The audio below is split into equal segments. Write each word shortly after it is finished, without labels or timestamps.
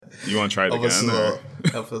You want to try it again?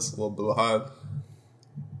 Help us a little bit behind.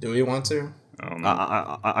 Do we want to? I don't know.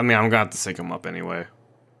 I mean, I'm gonna have to sync them up anyway.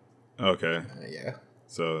 Okay. Yeah.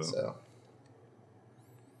 So.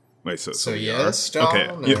 Wait. So yes, John.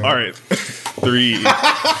 Okay. Yeah, all right. 3.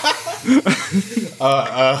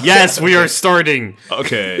 Yes, we are starting.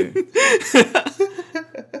 Okay.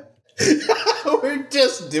 We're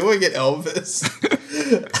just doing it, Elvis.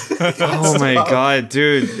 Oh my god,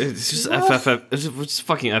 dude! It's just we're just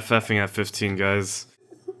fucking FFing at 15, guys.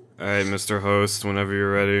 All right, Mr. Host, whenever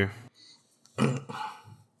you're ready.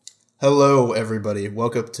 Hello, everybody.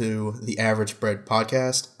 Welcome to the Average Bread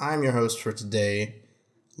Podcast. I'm your host for today,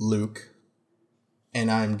 Luke, and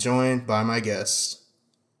I'm joined by my guest,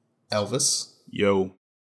 Elvis. Yo.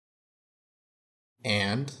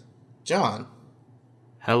 And John.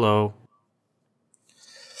 Hello.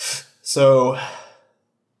 So,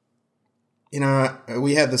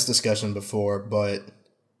 we had this discussion before, but,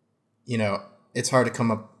 it's hard to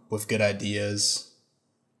come up with good ideas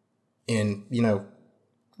in,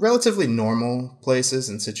 relatively normal places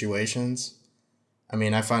and situations. I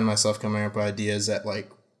mean, I find myself coming up with ideas at,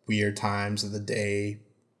 weird times of the day,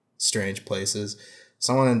 strange places.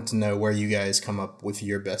 So I wanted to know where you guys come up with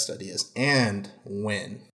your best ideas and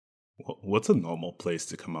when. What's a normal place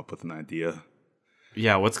to come up with an idea?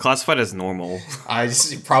 Yeah, what's classified as normal?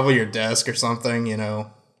 Probably your desk or something,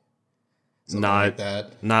 something like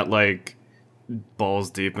that. Not like balls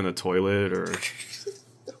deep in the toilet or.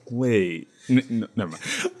 Wait, never mind.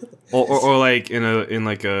 Or like in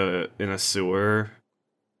a sewer.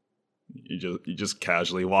 You just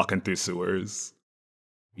casually walking through sewers.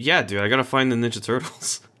 Yeah, dude, I gotta find the Ninja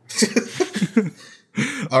Turtles.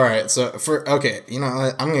 All right, so I'm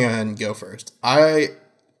gonna go ahead and go first.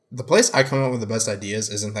 The place I come up with the best ideas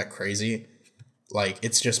isn't that crazy.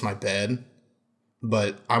 It's just my bed.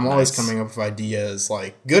 But I'm always coming up with ideas,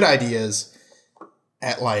 good ideas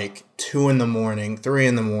at 2 in the morning, 3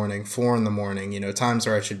 in the morning, 4 in the morning, times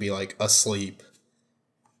where I should be asleep.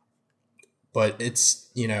 But it's,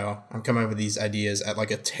 I'm coming up with these ideas at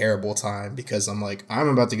a terrible time because I'm I'm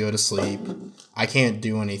about to go to sleep. I can't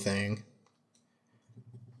do anything.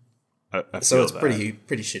 So it's pretty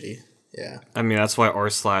shitty. Yeah. I mean, that's why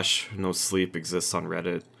r/no sleep exists on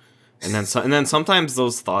Reddit. And then sometimes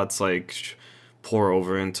those thoughts pour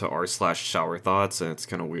over into r/shower thoughts, and it's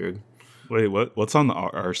kind of weird. Wait, what's on the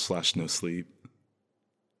r/no sleep?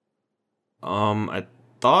 I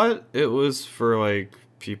thought it was for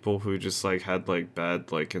people who just had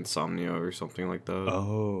bad insomnia or something like that.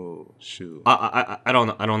 Oh, shoot. I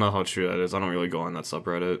don't know how true that is. I don't really go on that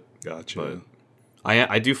subreddit. Gotcha. But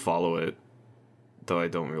I do follow it, though I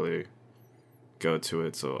don't really go to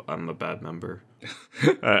it, so I'm a bad member.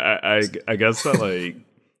 I guess that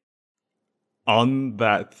on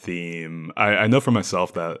that theme, I know for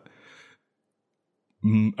myself that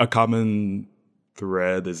a common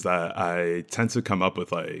thread is that I tend to come up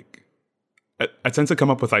with I tend to come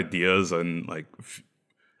up with ideas and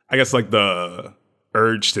I guess the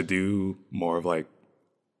urge to do more of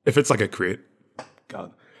if it's a create.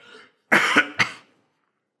 God.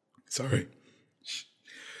 Sorry.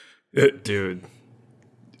 Dude.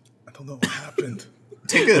 I don't know what happened.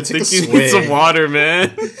 Take a You swig. need some water,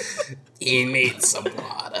 man. You need some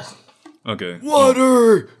water. Okay.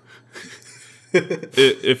 Water!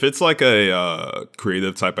 If it's a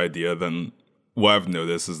creative type idea, then what I've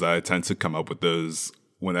noticed is that I tend to come up with those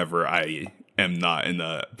whenever I am not in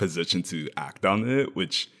a position to act on it,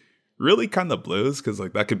 which really kind of blows because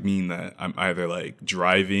that could mean that I'm either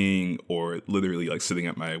driving or literally sitting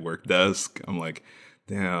at my work desk. I'm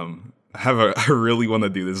damn, I really want to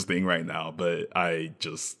do this thing right now, but I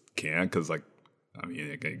just can't because I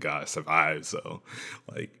gotta survive. So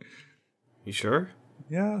You sure?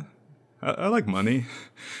 yeah, I like money.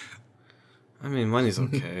 I mean, money's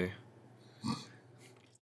okay.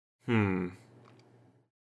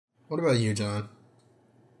 What about you, John?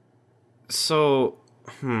 So,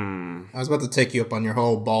 I was about to take you up on your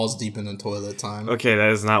whole balls deep in the toilet time. Okay,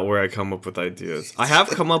 that is not where I come up with ideas. I have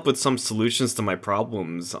come up with some solutions to my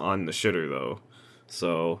problems on the shitter, though.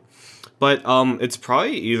 So, but it's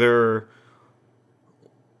probably either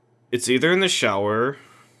in the shower,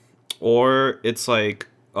 or it's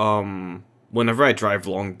whenever I drive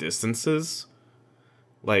long distances.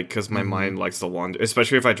 Because my mind likes to wander,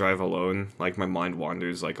 especially if I drive alone. My mind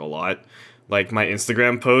wanders a lot. My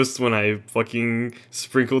Instagram post when I fucking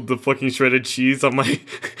sprinkled the fucking shredded cheese on my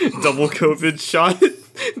double COVID shot.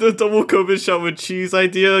 The double COVID shot with cheese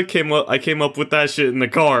idea I came up with that shit in the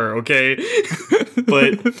car, okay?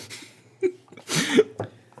 But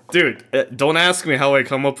Dude, don't ask me how I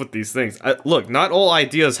come up with these things. Look, not all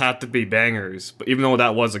ideas have to be bangers, but even though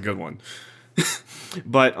that was a good one.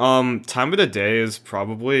 But time of the day is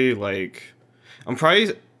probably like I'm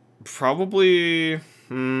probably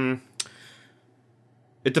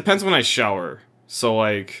it depends when I shower. So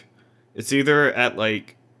like it's either at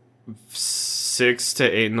like 6 to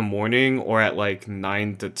 8 in the morning or at like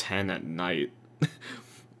 9 to 10 at night.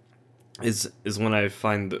 is when I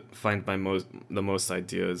find the most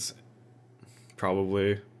ideas,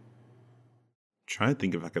 probably. Trying to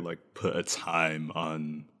think if I could like put a time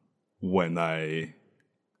on when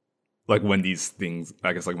when these things,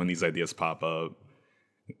 I guess like when these ideas pop up.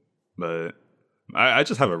 But I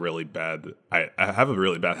just have a really bad I have a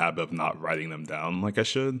really bad habit of not writing them down like I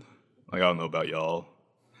should. Like I don't know about y'all.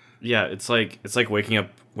 Yeah, it's like waking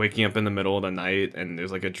up in the middle of the night and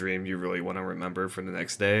there's like a dream you really want to remember for the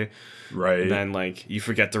next day. Right. And then like you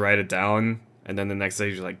forget to write it down and then the next day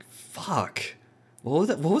you're like, fuck.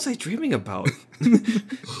 What was I dreaming about?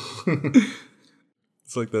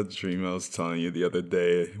 It's like that dream I was telling you the other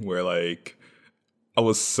day where like I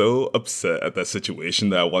was so upset at that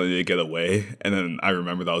situation that I wanted to get away, and then I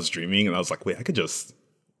remembered I was dreaming and I was like, wait, I could just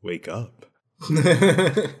wake up.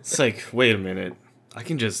 It's like, wait a minute. I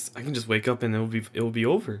can just wake up and it'll be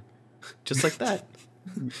over. Just like that.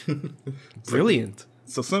 Brilliant.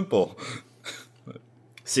 So simple.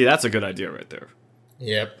 See, that's a good idea right there.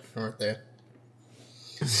 Yep, right there.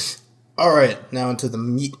 All right, now into the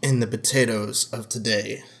meat and the potatoes of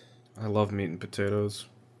today. I love meat and potatoes.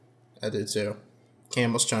 I do too.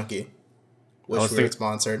 Campbell's Chunky. Wish we were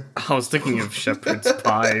sponsored. I was thinking of Shepherd's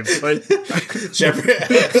Pie, but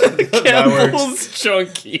Campbell's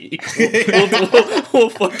Chunky.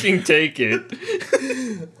 We'll fucking take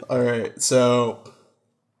it. All right, so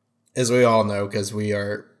as we all know, because we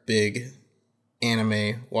are big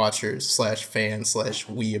anime watchers / fans /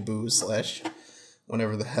 weeaboos /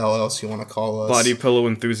 whatever the hell else you want to call us. Body pillow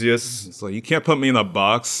enthusiasts. So you can't put me in a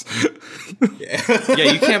box.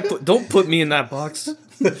 Yeah, you can't don't put me in that box.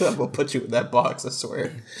 We'll put you in that box, I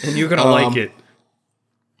swear. And you're gonna like it.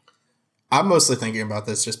 I'm mostly thinking about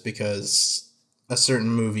this just because a certain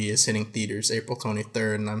movie is hitting theaters April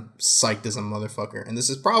 23rd, and I'm psyched as a motherfucker. And this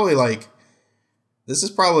is probably like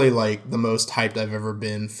the most hyped I've ever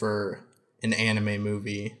been for an anime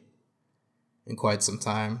movie in quite some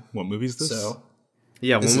time. What movie is this? So,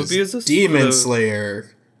 yeah, what movie is this? Demon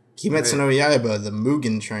Slayer, Kimetsu no Yaiba, the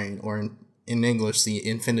Mugen Train, or in English, the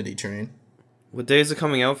Infinity Train. What day is it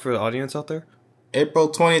coming out for the audience out there? April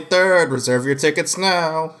 23rd. Reserve your tickets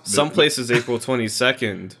now. Some places April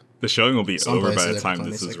 22nd. The showing will be over by the places time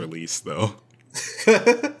April this is 22nd. released, though.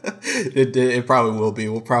 It probably will be.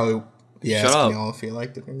 We'll probably be Shut asking up. y'all if you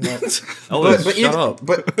liked it or not. Shut up.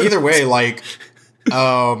 But either way, like,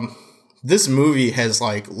 this movie has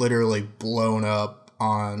like literally blown up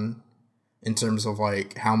in terms of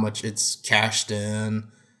like how much it's cashed in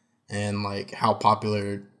and like how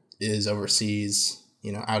popular it is overseas,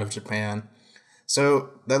 out of Japan. So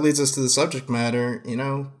that leads us to the subject matter.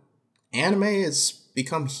 Anime has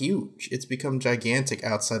become huge. It's become gigantic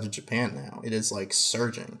outside of Japan now. It is like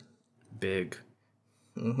surging. Big.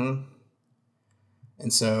 Mm-hmm.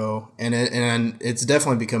 And so, and it's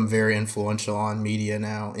definitely become very influential on media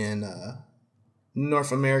now in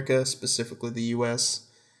North America, specifically the U.S.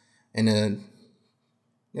 And then,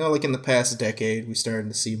 like in the past decade, we started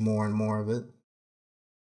to see more and more of it.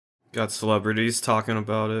 Got celebrities talking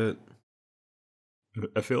about it.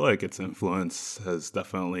 I feel like its influence has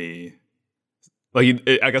definitely,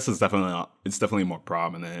 I guess it's definitely more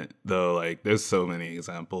prominent, though. Like, there's so many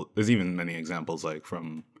examples. There's even many examples like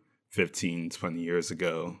from 15, 20 years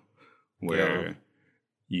ago where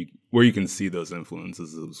you can see those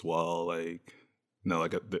influences as well. Like,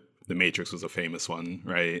 the Matrix was a famous one,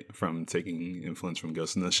 right? From taking influence from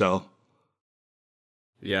Ghost in the Shell.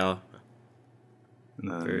 Yeah.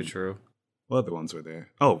 And Very true. what other ones were there?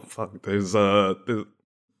 Oh, fuck. There's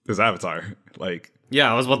Avatar. Like,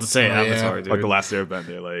 Yeah, I was about to say Avatar, dude. like The Last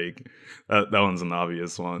Airbender. Like, that one's an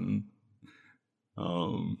obvious one.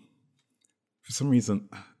 For some reason,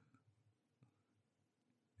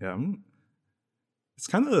 yeah, it's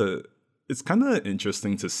kind of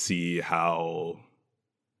interesting to see how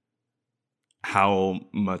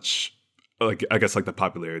much, like, I guess, like, the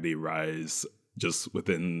popularity rise just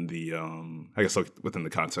within the I guess, like, within the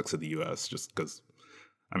context of the US, just because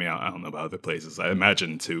I don't know about other places, I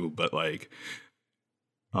imagine too, but like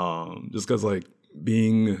just because, like,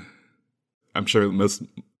 I'm sure most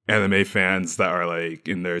anime fans that are like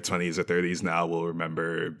in their 20s or 30s now will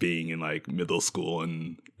remember being in like middle school,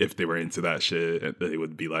 and if they were into that shit, they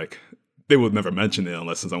would be like, they would never mention it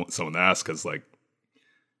unless someone asked, because like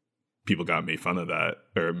people got made fun of that,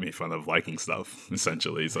 or made fun of liking stuff,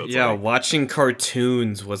 essentially. So it's Yeah, like, watching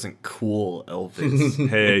cartoons wasn't cool, Elvis.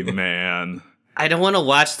 hey, man. I don't want to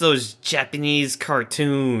watch those Japanese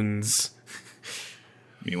cartoons.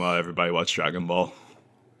 Meanwhile, everybody watched Dragon Ball.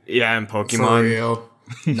 Yeah, and For Pokemon. real.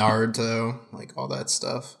 Naruto, like all that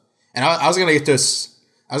stuff. And I was gonna get to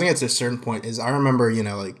a certain point. Is I remember,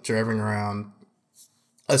 like driving around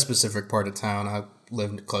a specific part of town I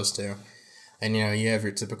lived close to, and you have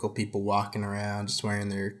your typical people walking around just wearing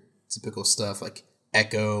their typical stuff like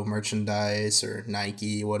Echo merchandise or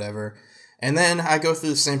Nike, whatever. And then I go through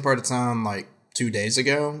the same part of town like 2 days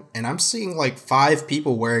ago, and I'm seeing like 5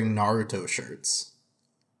 people wearing Naruto shirts.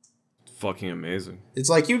 Fucking amazing. It's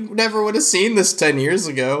like you never would have seen this 10 years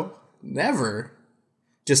ago. Never.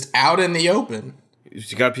 Just out in the open.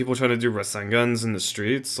 You got people trying to do Rasengans in the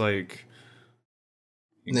streets, like...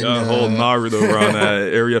 You got a whole Naruto run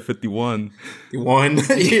at Area 51. One.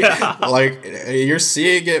 Yeah. Like, you're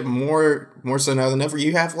seeing it more so now than ever.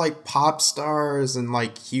 You have, like, pop stars and,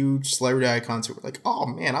 like, huge celebrity icons who are like, oh,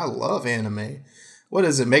 man, I love anime. What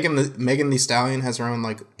is it? Megan Thee Stallion has her own,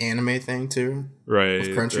 like, anime thing, too? Right. With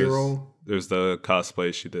Crunchyroll? There's the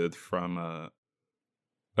cosplay she did from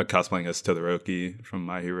cosplaying as Todoroki from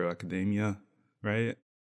My Hero Academia, right?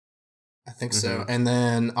 I think so. And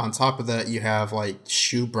then on top of that, you have like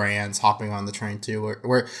shoe brands hopping on the train too.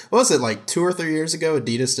 Where what was it, like 2 or 3 years ago?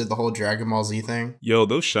 Adidas did the whole Dragon Ball Z thing. Yo,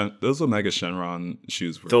 those Omega Shenron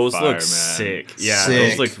shoes were Those fire, look man. sick. Yeah, Sick.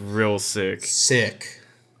 those look real sick. Sick.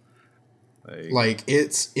 Like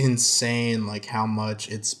it's insane, like how much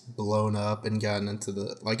it's blown up and gotten into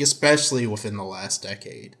the like, especially within the last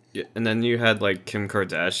decade. Yeah, and then you had like Kim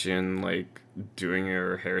Kardashian like doing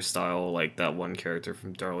her hairstyle like that one character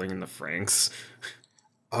from Darling in the Franxx.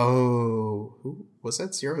 Oh, who was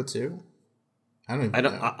that? 02? I don't even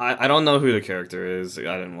know. I don't know who the character is. I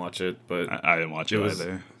didn't watch it, but I didn't watch it was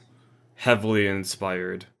either. heavily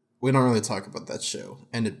inspired. We don't really talk about that show.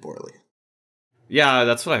 Ended poorly. Yeah,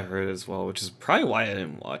 that's what I heard as well, which is probably why I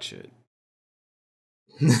didn't watch it.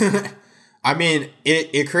 I mean,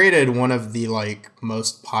 it created one of the like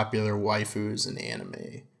most popular waifus in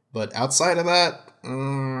anime, but outside of that,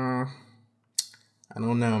 I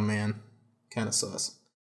don't know, man. Kind of sus.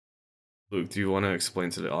 Luke, do you want to explain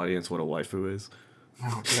to the audience what a waifu is?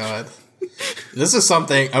 Oh God, this is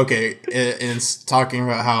something. Okay, it's talking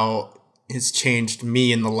about how it's changed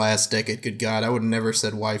me in the last decade. Good God, I would have never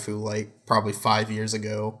said waifu like probably 5 years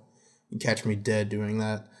ago. You catch me dead doing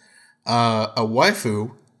that. A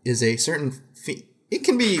waifu is a certain it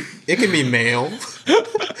can be male,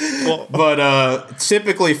 but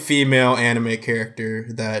typically female anime character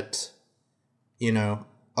that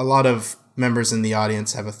a lot of members in the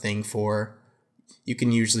audience have a thing for. You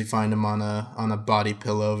can usually find them on a body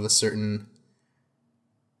pillow of a certain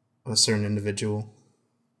individual.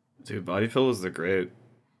 Dude, body pillows, they're great.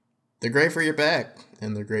 They're great for your back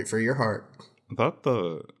and they're great for your heart. I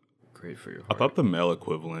thought Great for your I heart. thought the male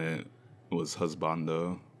equivalent was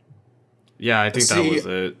husbando. Yeah, I think that was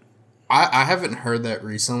it. I haven't heard that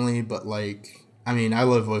recently, but like, I mean, I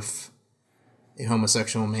live with a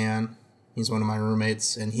homosexual man. He's one of my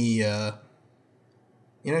roommates, and he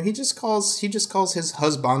he just calls his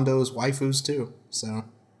husbandos waifus too. So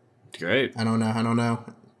Great. I don't know.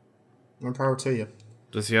 More power to you.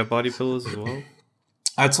 Does he have body pillows as well?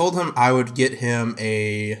 I told him I would get him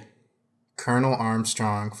a Colonel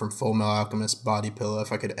Armstrong from Full Metal Alchemist body pillow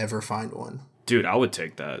if I could ever find one. Dude, I would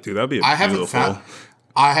take that. Dude, that'd be I haven't found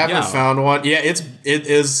one. Yeah,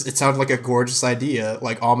 it sounded like a gorgeous idea.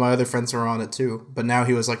 Like all my other friends were on it too. But now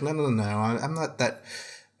he was like, no. I'm not that.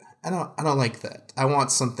 I don't like that. I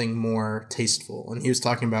want something more tasteful. And he was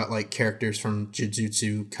talking about like characters from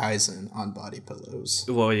Jujutsu Kaisen on body pillows.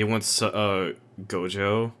 Well, he wants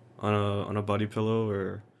Gojo on a body pillow,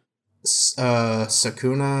 or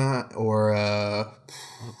Sakuna or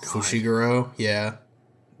Fushiguro. Yeah.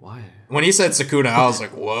 why? When he said Sakuna, I was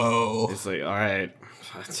like, whoa. It's like, all right,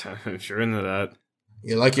 if you're into that.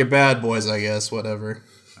 You like your bad boys, I guess. Whatever.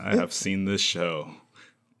 I have seen this show.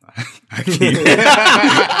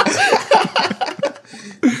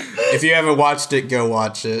 If you haven't watched it, go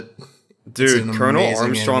watch it. Dude, an Colonel amazing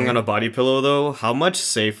Armstrong anime. on a body pillow, though, how much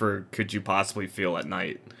safer could you possibly feel at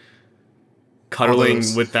night? Cuddling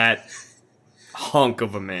those- with that hunk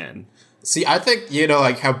of a man. See, I think,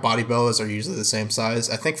 like how body pillows are usually the same size.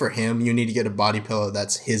 I think for him, you need to get a body pillow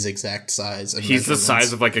that's his exact size. And He's the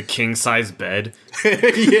size of like a king size bed.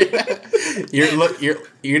 yeah.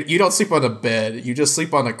 You don't sleep on a bed. You just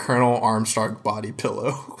sleep on a Colonel Armstrong body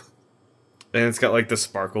pillow. And it's got like the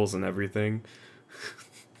sparkles and everything.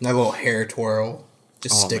 That little hair twirl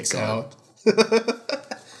just Oh my sticks God. out.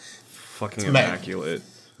 fucking immaculate.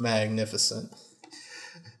 Magnificent.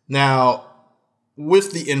 Now,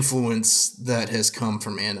 with the influence that has come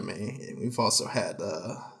from anime, we've also had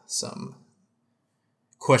some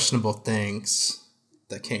questionable things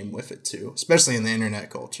that came with it too, especially in the internet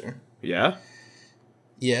culture. Yeah?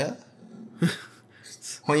 Yeah?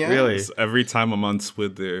 Well, yeah. Really? So every time I'm on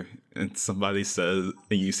Twitter and somebody says,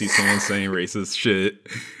 and you see someone saying racist shit,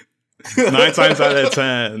 9 times out of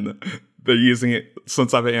 10, they're using it some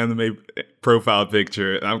type of anime profile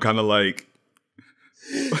picture, and I'm kind of like,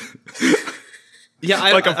 yeah,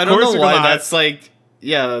 like, I don't know why that's like,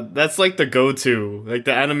 yeah, that's like the go-to, like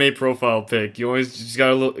the anime profile pic. You always just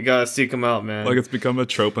gotta seek them out, man. like it's become a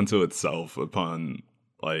trope unto itself. Upon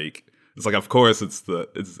like, it's like, of course, it's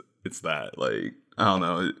that. Like, I don't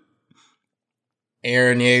know.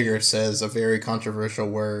 Aaron Yeager says a very controversial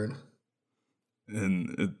word.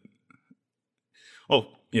 And oh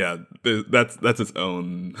yeah, that's its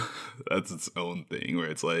own thing where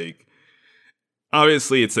it's like,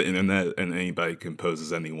 obviously it's the internet and anybody can pose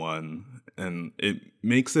as anyone, and it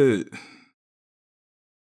makes it,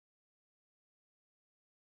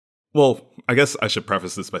 well, I guess I should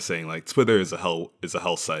preface this by saying, like, Twitter is a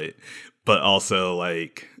hell site, but also,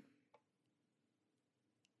 like,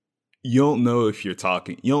 you don't know if you're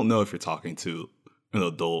talking to an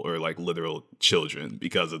adult or like literal children,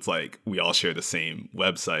 because it's like we all share the same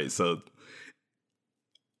website, so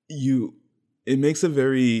it makes it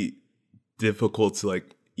very difficult to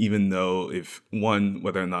like even know if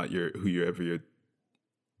whether or not you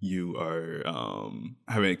are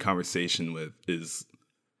having a conversation with is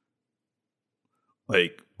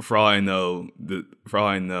like, for all I know,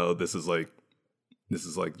 this is like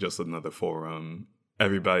just another forum.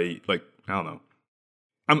 Everybody, like, I don't know.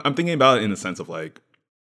 I'm thinking about it in the sense of like,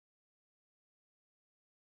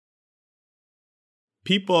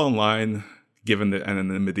 people online, given their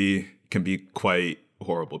anonymity, can be quite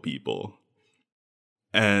horrible people.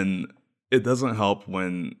 And it doesn't help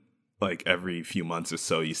when, like, every few months or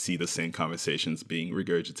so you see the same conversations being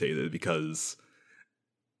regurgitated, because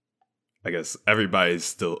I guess everybody's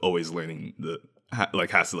still always learning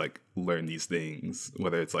has to like learn these things,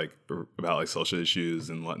 whether it's like about like social issues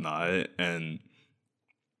and whatnot, and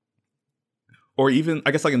or even,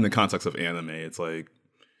 I guess, like in the context of anime, it's like,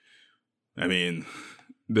 I mean,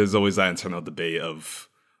 there's always that internal debate of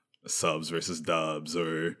subs versus dubs,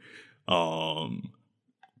 or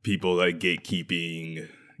people like gatekeeping.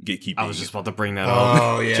 I was just about to bring that up.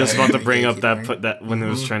 Oh yeah, just about to bring up that when it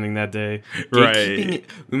was trending that day. Right.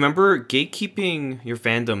 Remember, gatekeeping your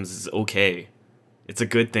fandoms is okay. It's a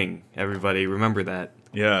good thing. Everybody, remember that.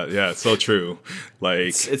 Yeah, so true.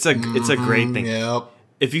 Like, it's a great thing. Yep.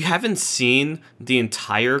 If you haven't seen the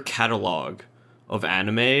entire catalog of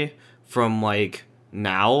anime from like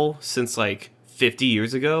now, since like 50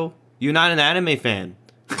 years ago, you're not an anime fan.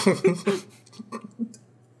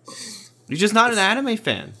 You're just not an anime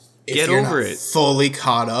fan. Get over it. Fully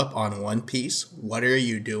caught up on One Piece, what are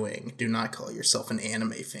you doing? Do not call yourself an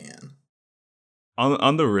anime fan.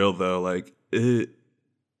 on the real though, like,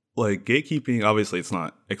 like, gatekeeping, obviously it's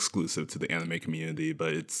not exclusive to the anime community,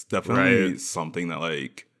 but it's definitely something that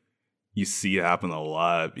like you see happen a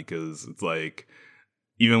lot, because it's like,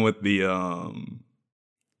 even with the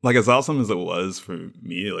like, as awesome as it was for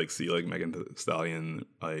me, like, see like Megan Thee Stallion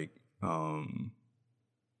like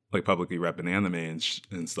publicly repping anime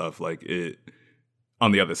and stuff, like, it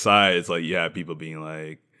on the other side, it's like, yeah, people being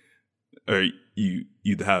like, or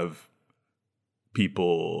you'd have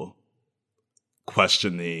people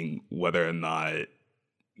questioning whether or not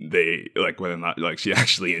she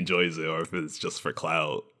actually enjoys it, or if it's just for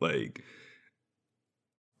clout. Like,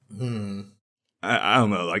 I don't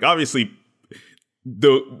know. Like, obviously,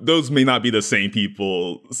 those may not be the same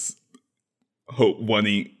people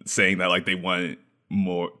saying that like they want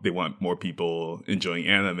more people enjoying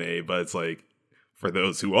anime, but it's like, for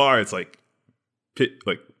those who are, it's like, I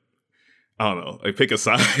don't know, like, pick a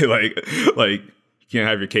side. like you can't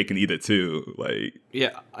have your cake and eat it too. Like,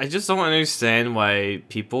 yeah, I just don't understand why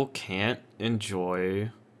people can't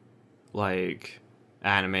enjoy like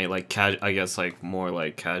anime, like I guess like more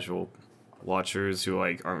like casual watchers who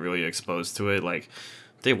like aren't really exposed to it. Like,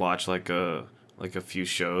 they watch like a few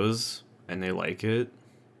shows and they like it.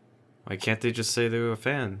 Why can't they just say they're a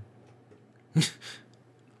fan?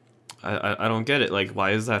 I don't get it. Like,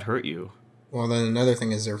 why does that hurt you? Well, then another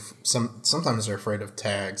thing is sometimes they're afraid of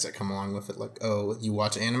tags that come along with it, like, oh, you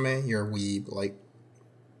watch anime, you're a weeb. Like,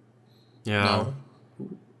 yeah,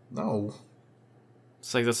 no.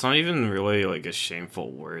 It's like, that's not even really like a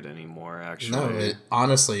shameful word anymore. Actually, No, it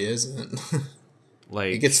honestly isn't.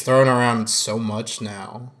 Like, it gets thrown around so much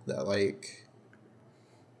now that, like,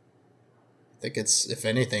 think it's, if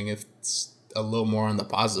anything, if it's a little more on the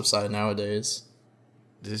positive side nowadays.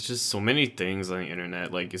 There's just so many things on the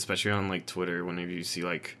internet, like especially on like Twitter. Whenever you see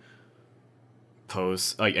like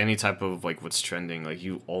posts, like any type of like what's trending, like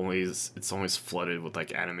it's always flooded with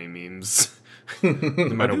like anime memes, no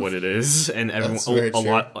matter what it is, and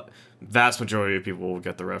vast majority of people will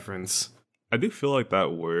get the reference. I do feel like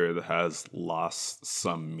that word has lost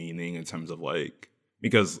some meaning in terms of like,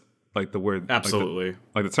 because like the word absolutely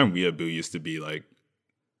like the term weeaboo used to be like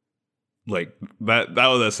that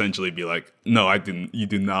would essentially be like, no, you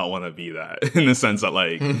do not want to be that, in the sense that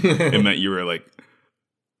like it meant you were like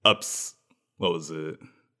what was it,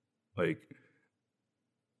 like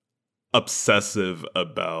obsessive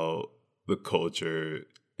about the culture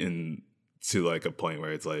to like a point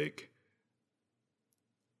where it's like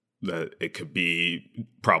that it could be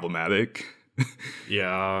problematic.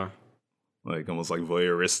 Yeah. Like almost like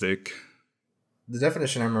voyeuristic. The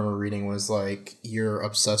definition I remember reading was like, you're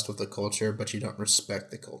obsessed with the culture, but you don't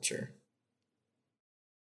respect the culture.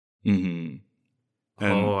 Mm-hmm.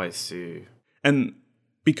 I see. And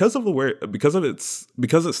because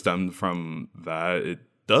it stemmed from that, it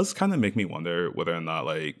does kind of make me wonder whether or not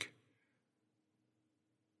like,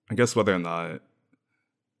 I guess whether or not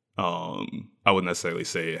I wouldn't necessarily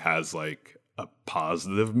say it has like a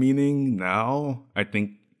positive meaning now. I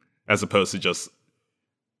think as opposed to just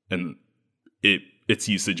its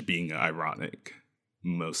usage being ironic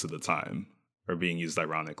most of the time, or being used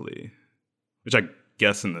ironically, which I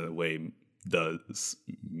guess in a way does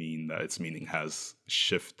mean that its meaning has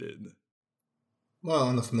shifted. Well,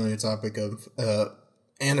 on the familiar topic of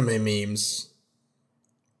anime memes,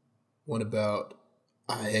 what about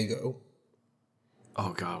Ahegao?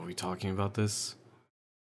 Oh god, are we talking about this?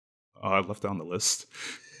 Oh, I left it on the list.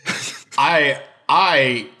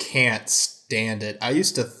 I can't stand it. I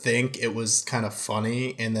used to think it was kind of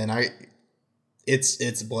funny, and then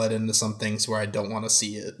it's bled into some things where I don't want to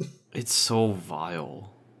see it. It's so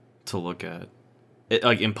vile to look at. It,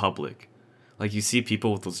 like in public. Like you see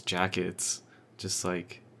people with those jackets just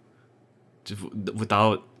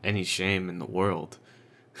without any shame in the world.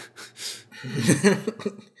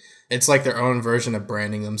 It's like their own version of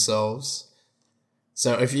branding themselves.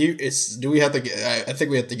 So I think we have to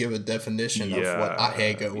give a definition of what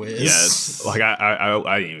Ahegao is. Yes, like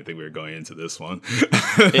I didn't even think we were going into this one.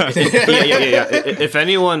 Yeah. If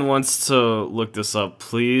anyone wants to look this up,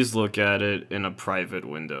 please look at it in a private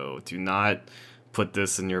window. Do not put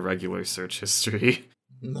this in your regular search history.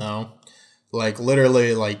 No, like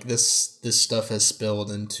literally, like this stuff has spilled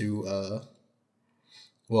into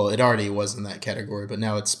well, it already was in that category, but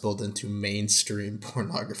now it's spilled into mainstream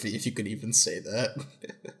pornography, if you could even say that.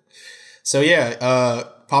 So yeah,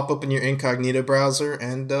 pop open your incognito browser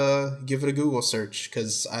and give it a Google search,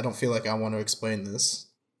 because I don't feel like I want to explain this.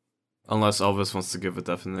 Unless Elvis wants to give a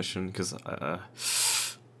definition, because I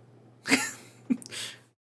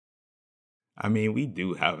mean, we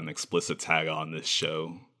do have an explicit tag on this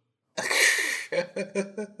show.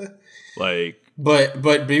 Like,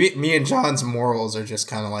 but me and John's morals are just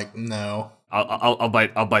kind of like, no. I'll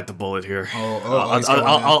bite the bullet here.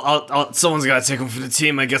 I'll someone's gotta take him for the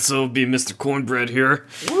team. I guess it'll be Mr. Cornbread here.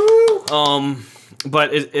 Woo!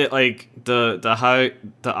 But it like the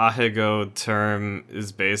Ahegao term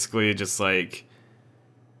is basically just like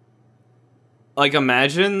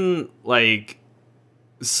imagine like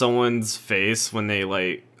someone's face when they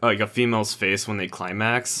like a female's face when they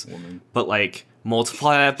climax, but like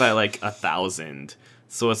multiply that by like 1,000.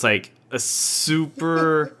 So it's like a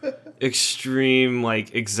super extreme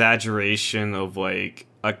like exaggeration of like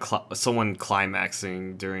someone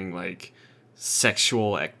climaxing during like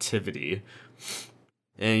sexual activity,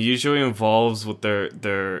 and it usually involves with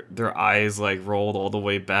their eyes like rolled all the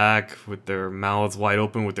way back, with their mouths wide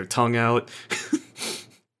open, with their tongue out.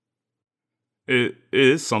 It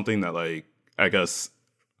is something that like, I guess,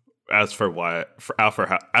 as for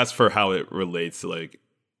how it relates to like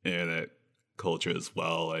internet culture as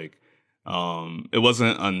well, like it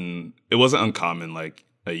wasn't uncommon like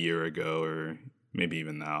a year ago, or maybe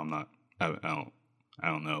even now. I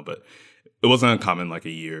don't know, but it wasn't uncommon like a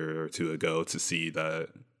year or two ago to see that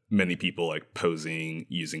many people like posing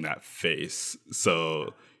using that face.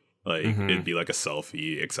 So like it'd be like a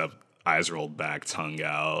selfie, except eyes rolled back, tongue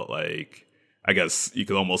out. Like, I guess you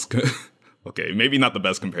could almost okay, maybe not the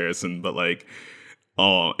best comparison, but like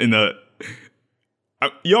y'all remember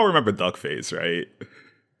Duckface, right?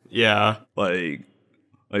 Yeah. Like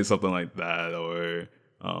something like that, or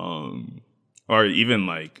even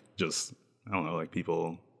like just, I don't know, like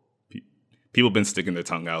people been sticking their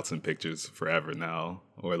tongue out in pictures forever now,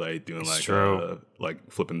 or like doing like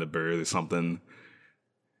flipping the bird or something.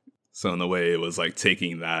 So in a way, it was like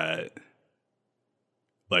taking that,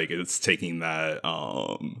 like it's taking that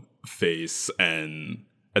face and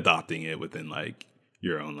adopting it within like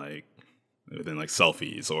your own like within like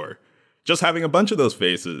selfies, or just having a bunch of those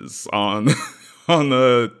faces on on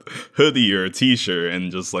a hoodie or a t-shirt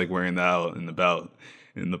and just like wearing that out and about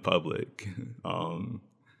in the public. I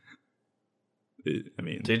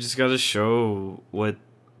mean, They just gotta show what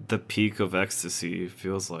the peak of ecstasy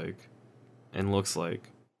feels like and looks like.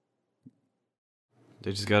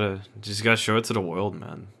 They just gotta show it to the world,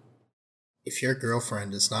 man. If your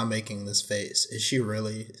girlfriend is not making this face, is she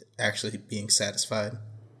really actually being satisfied?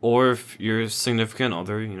 Or if your significant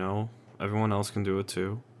other, you know, everyone else can do it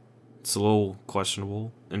too. It's a little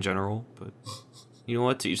questionable in general, but you know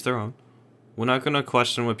what? To each their own. We're not gonna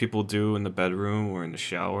question what people do in the bedroom or in the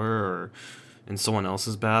shower or in someone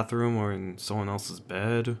else's bathroom or in someone else's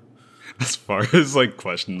bed. as far as like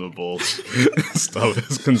questionable stuff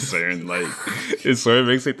is concerned, like it sort of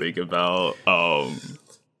makes me think about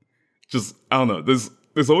just I don't know.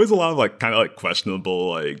 There's always a lot of like kind of like questionable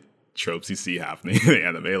like tropes you see happening in the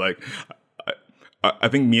anime. Like I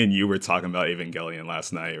think me and you were talking about Evangelion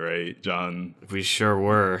last night, right, John? We sure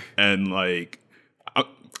were. And like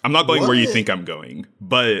I'm not going where you think I'm going,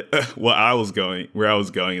 but where I was going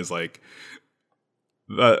is like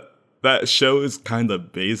that show is kind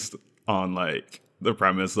of based on like the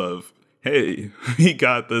premise of, hey, we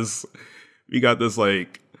got this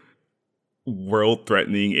like world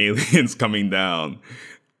threatening aliens coming down.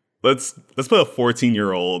 Let's put a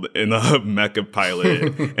 14-year-old in a mecha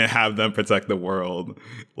pilot and have them protect the world.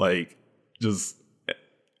 Like, just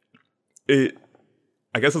it.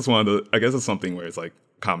 I guess it's something where it's like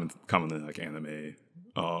common in like anime.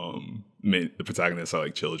 The protagonists are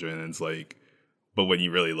like children, and it's like, but when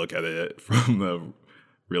you really look at it from the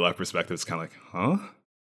real life perspective, it's kind of like, huh?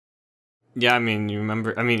 Yeah, I mean, you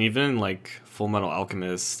remember? I mean, even in, like Full Metal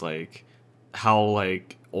Alchemist, like how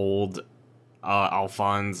like old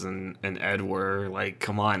Alphonse and Ed were. Like,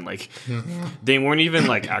 come on, like they weren't even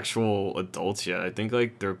like actual adults yet. I think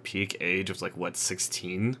like their peak age was like what,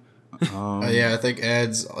 16. Yeah, I think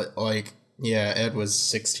Ed's like, yeah, Ed was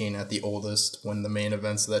 16 at the oldest when the main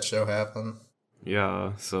events of that show happened.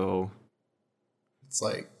 Yeah, so it's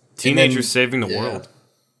like teenagers saving the world.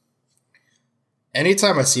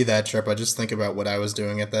 Anytime I see that trip, I just think about what I was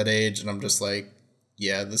doing at that age, and I'm just like,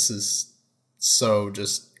 yeah, this is so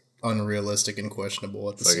just unrealistic and questionable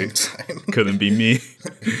at the same time. Couldn't be me.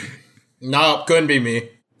 No, couldn't be me.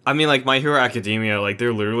 I mean, like, My Hero Academia, like,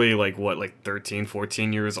 they're literally, like, what, like, 13,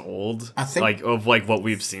 14 years old? I think... Like, of, like, what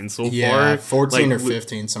we've seen so far? Yeah, 14 like, or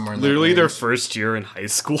 15, somewhere in that literally range. their first year in high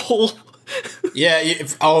school. Yeah,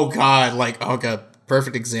 oh god,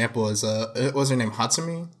 perfect example is, what's her name,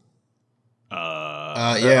 Hatsumi?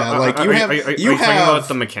 Yeah, like, you have... Are you talking about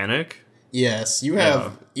the mechanic? Yes, you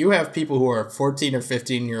have people who are 14 or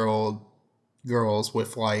 15-year-old girls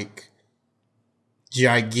with, like,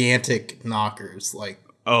 gigantic knockers, like,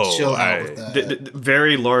 chill out with that.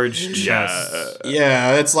 Very large chests.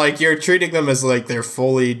 Yeah, it's like you're treating them as like they're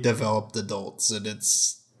fully developed adults, and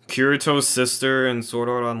it's Kirito's sister in Sword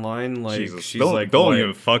Art Online. Like, Jesus, she's don't, like, don't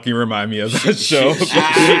even fucking remind me of that show.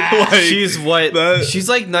 Like, she's what? She's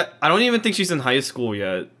like, not, I don't even think she's in high school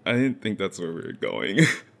yet. I didn't think that's where we were going.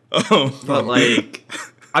 But like,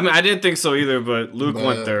 I mean, I didn't think so either. But Luke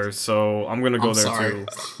went there, so I'm gonna go there too.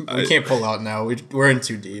 We can't pull out now. We're in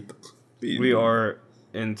too deep. We are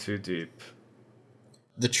in too deep.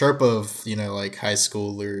 The trope of, like high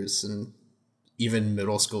schoolers and even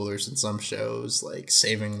middle schoolers in some shows, like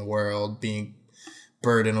saving the world, being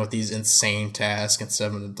burdened with these insane tasks instead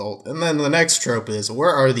of an adult. And then the next trope is, where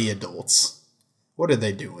are the adults? What are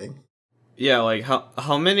they doing? Yeah, like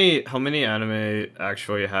how many anime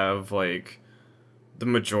actually have like the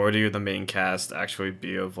majority of the main cast actually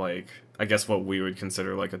be of like, I guess what we would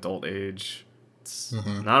consider like adult age? It's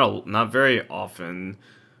not very often.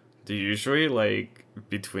 They're usually like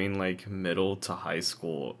between like middle to high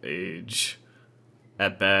school age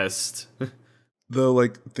at best. Though,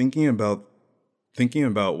 like thinking about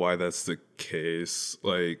why that's the case,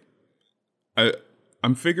 like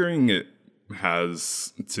I'm figuring it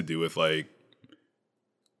has to do with like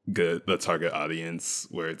the target audience,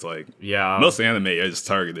 where it's like, yeah, most anime is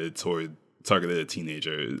targeted at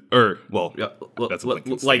teenagers, or well, yeah, that's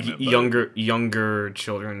like younger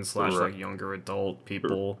children / like younger adult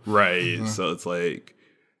people, right? So it's like,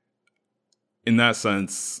 in that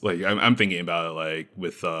sense, like I'm thinking about it like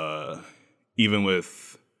with even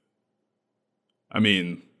with, I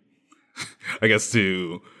mean, I guess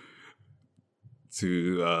to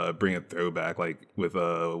bring a throwback, like with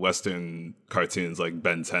Western cartoons like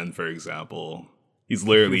Ben 10, for example, he's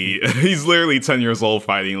literally he's literally 10 years old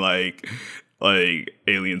fighting like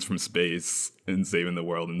aliens from space and saving the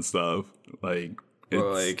world and stuff. Like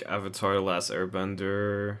Or like Avatar: The Last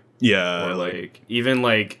Airbender. yeah, Or like even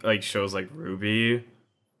like shows like Ruby.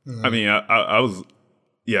 I mean, I was,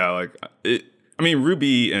 yeah, like it. I mean,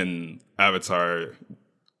 Ruby and Avatar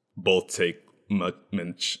both take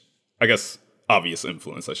much, I guess, obvious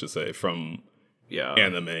influence, I should say, from Yeah.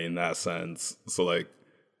 anime in that sense. So, like,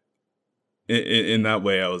 in that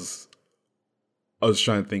way, I was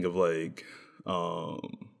trying to think of like,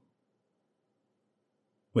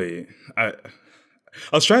 wait, I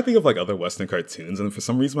was trying to think of like other Western cartoons, and for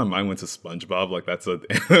some reason my mind went to SpongeBob. Like that's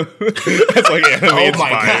that's like anime Oh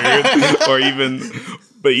my inspired, or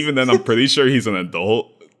even then, I'm pretty sure he's an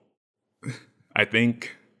adult. I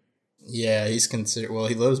think. Yeah, he's considered. Well,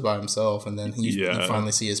 he lives by himself, and then you Yeah.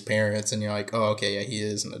 finally see his parents, and you're like, oh, okay, yeah, he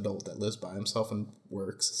is an adult that lives by himself and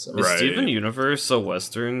works. So. Is Right. Steven Universe a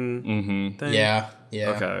Western Mm-hmm. thing? Yeah.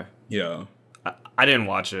 Okay. Yeah. I didn't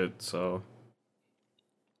watch it, so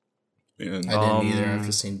And, I didn't either. I've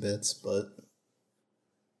just seen bits, but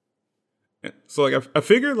so like I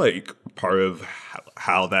figured like part of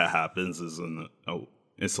how that happens is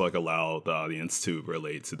it's to like allow the audience to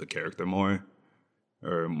relate to the character more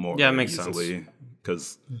or more Yeah, it makes easily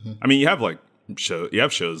because I mean you have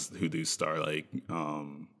shows who do star like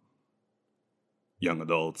young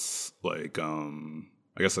adults like I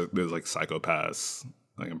guess like, there's like Psychopaths,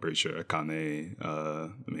 like I'm pretty sure Akane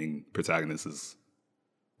the main protagonist is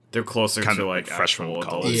they're closer kind to of like fresh from actual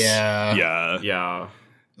college. adults. yeah. Yeah.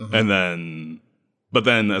 And then, but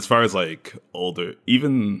then as far as like older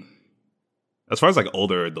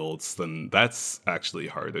adults, then that's actually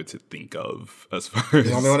harder to think of as far as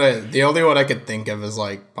The only one I could think of is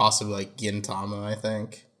like possibly like Gintama. I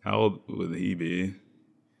think how old would he be?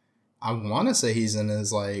 I want to say he's in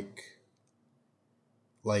his like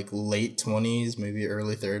late 20s, maybe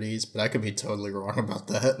early 30s, but I could be totally wrong about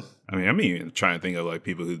that. I mean, I'm even trying to think of like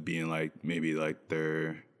people who'd be in like maybe like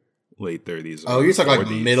their late 30s. Oh, you're talking 40s.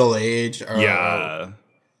 like middle age? Or, Yeah.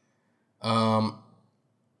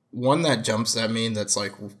 One that jumps at me that's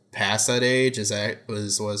like past that age was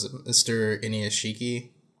Mr. Inuyashiki.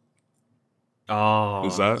 Oh.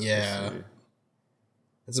 Who's that? Yeah.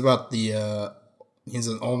 It's about the he's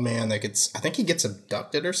an old man that I think he gets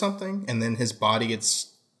abducted or something, and then his body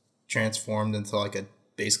gets transformed into like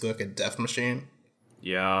basically like a death machine.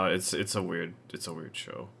 Yeah, it's a weird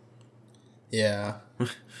show. Yeah.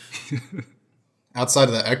 Outside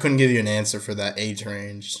of that, I couldn't give you an answer for that age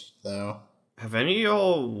range though. Have any of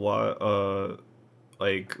y'all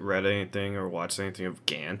like read anything or watched anything of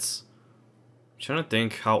Gantz? I'm trying to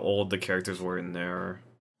think how old the characters were in there.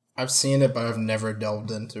 I've seen it, but I've never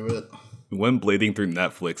delved into it. When blading through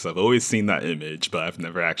Netflix, I've always seen that image, but I've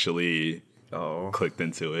never actually clicked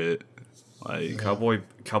into it. Like Cowboy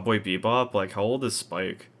Bebop, like how old is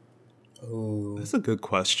Spike? Ooh, that's a good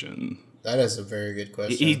question. that is a very good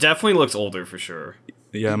question. He definitely looks older for sure.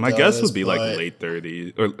 Yeah, He my guess does, would be like but- late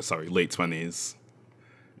 30s or sorry, late 20s.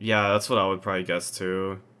 Yeah, that's what I would probably guess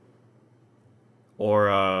too. Or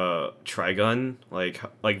Trigun, like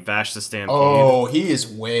Vash the Stampede. Oh, he is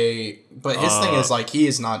way. But his thing is like he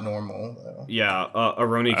is not normal though. Yeah,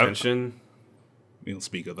 Aroni Kenshin. We don't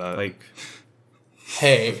speak of that. Like,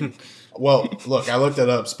 Hey, well, look, I looked it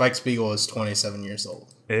up. Spike Spiegel is 27 years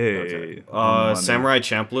old. hey, Samurai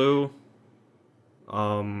Champloo.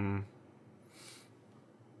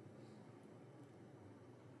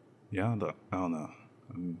 Yeah, I don't know.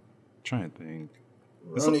 I'm trying to think.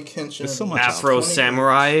 Ronnie Kenshin. there's so much Afro 20.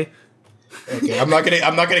 Samurai. Okay, I'm not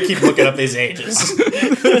gonna keep looking up these ages.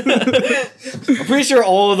 I'm pretty sure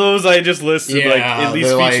all of those I just listed like Yeah, at least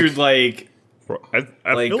they're like- featured like Bro, I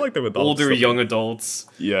feel like they were older young adults.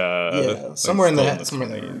 Yeah, Yeah, like, somewhere in still that the somewhere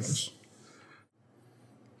in that 20s. range.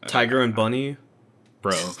 Tiger and Bunny.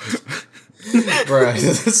 Bro. Right.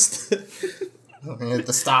 Hit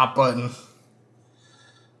the stop button.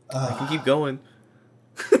 I can keep going.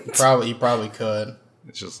 You probably could.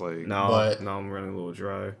 It's just like No, But- no, I'm running a little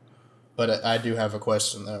dry. But I do have a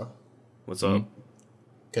question though, What's up?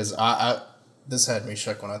 because I this had me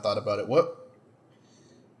shook when I thought about it. What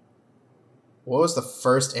was the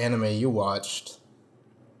first anime you watched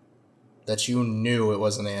that you knew it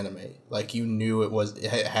was an anime? Like you knew it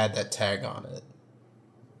had that tag on it.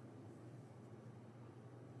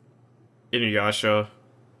 Inuyasha.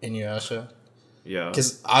 Inuyasha. Yeah.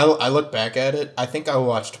 Because I look back at it, I think I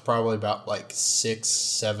watched probably about like 6,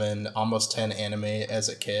 7, almost 10 anime as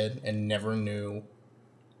a kid and never knew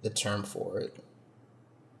the term for it.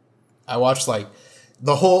 I watched like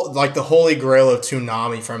the holy grail of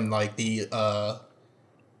Toonami from like the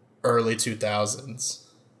early 2000s.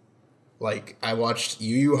 Like, I watched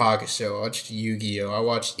Yu Yu Hakusho, I watched Yu-Gi-Oh!, I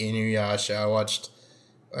watched Inuyasha,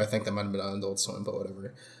 I think that might have been on Adult Swim, but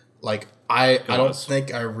whatever. Like, I don't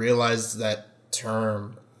think I realized that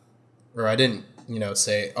term, or I didn't,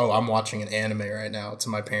 say, oh, I'm watching an anime right now to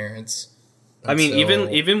my parents. I mean,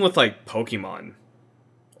 even with, like, Pokemon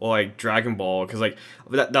or, like, Dragon Ball, because, like,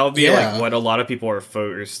 that would be, like, what a lot of people are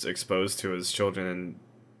first exposed to as children, and,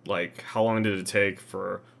 like, how long did it take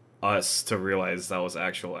for us to realize that was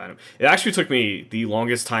actual anime? It actually took me the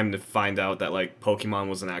longest time to find out that, like, Pokemon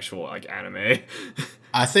was an actual, like, anime.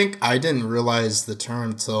 I think I didn't realize the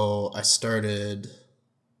term till I started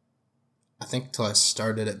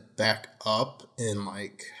it back up in,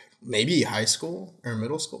 like, maybe high school or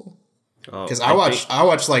middle school. Because I watched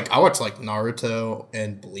Naruto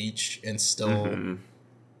and Bleach and still,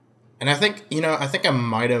 and I think it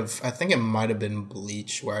might have been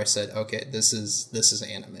Bleach where I said, okay, this is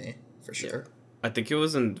anime for sure. I think it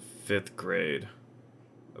was in 5th grade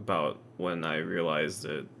about when I realized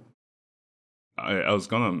it. I was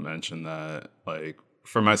gonna mention that, like,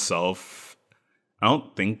 for myself, I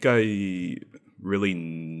don't think I really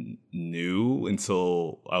knew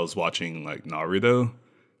until I was watching, like, Naruto,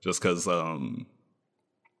 just because,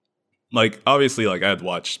 like, obviously, like, I had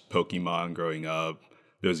watched Pokemon growing up.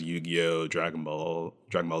 There was Yu-Gi-Oh!, Dragon Ball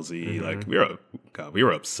Z. Like, we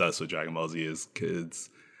were obsessed with Dragon Ball Z as kids.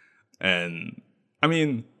 And, I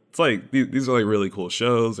mean, it's like, these are, like, really cool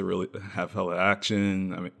shows. They really have hella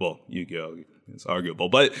action. I mean, well, Yu-Gi-Oh! It's arguable,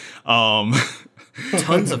 but,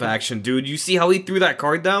 tons of action, dude. You see how he threw that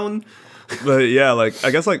card down? But, yeah, like,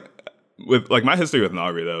 I guess, like, with, like, my history with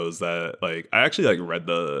Naruto is that, like, I actually, like,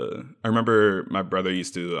 I remember my brother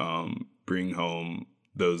used to bring home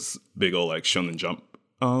those big old, like, Shonen Jump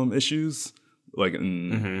issues, like,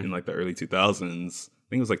 in like the early 2000s. I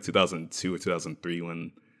think it was like 2002 or 2003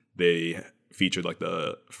 when they featured, like,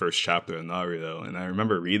 the first chapter of Naruto, and I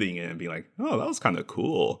remember reading it and being like, oh, that was kind of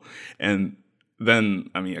cool. And then,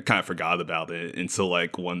 I mean, I kind of forgot about it until,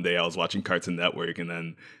 like, one day I was watching Cartoon Network, and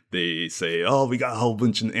then they say, oh, we got a whole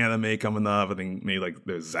bunch of anime coming up. I think maybe, like,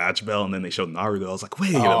 there's Zatch Bell, and then they showed Naruto. I was like,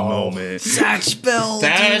 wait a moment. Zatch Bell!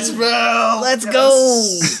 Zatch Bell! Let's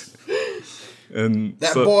go! And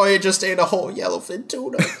that boy just ate a whole yellowfin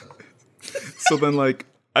tuna. So then, like,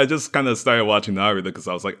 I just kind of started watching Naruto because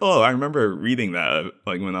I was like, oh, I remember reading that,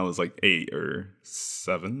 like, when I was, like, 8 or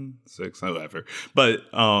 7, 6, whatever.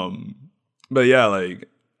 But yeah, like,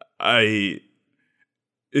 it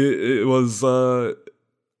was, that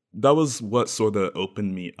was what sort of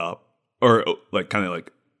opened me up, or, like, kind of,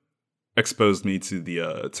 like, exposed me to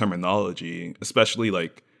the terminology, especially,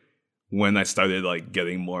 like, when I started, like,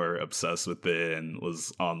 getting more obsessed with it and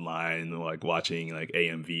was online, like, watching, like,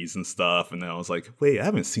 AMVs and stuff, and then I was like, wait, I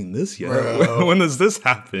haven't seen this yet. When does this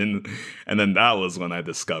happen? And then that was when I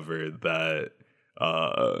discovered that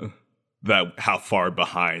how far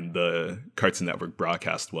behind the Cartoon Network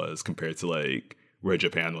broadcast was compared to, like, where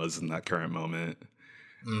Japan was in that current moment.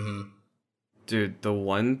 Dude, the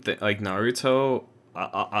one thing, like, Naruto,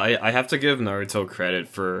 I have to give Naruto credit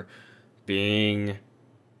for being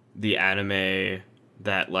the anime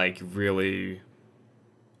that, like, really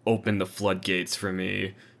opened the floodgates for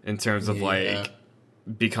me in terms of like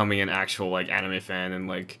becoming an actual, like, anime fan and,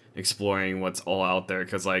 like, exploring what's all out there.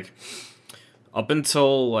 Because, like, up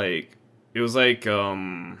until, like, it was like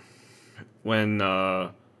when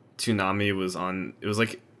Toonami was on, it was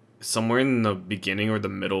like somewhere in the beginning or the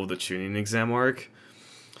middle of the Chunin exam arc.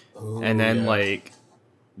 And then like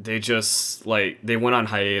they just, like, they went on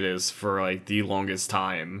hiatus for, like, the longest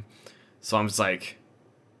time. So I'm just like,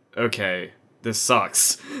 okay, this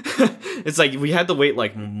sucks. It's like we had to wait,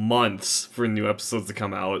 like, months for new episodes to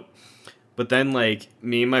come out. But then, like,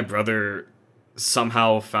 me and my brother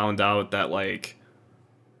somehow found out that, like,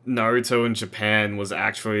 Naruto in Japan was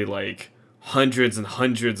actually, like, hundreds and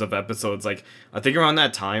hundreds of episodes. Like, I think around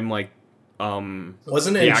that time, like,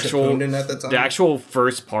 wasn't it Shippuden at the time? The actual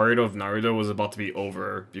first part of Naruto was about to be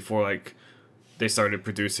over before, like, they started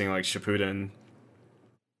producing, like, Shippuden.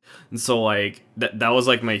 And so, like, that was,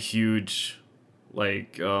 like, my huge,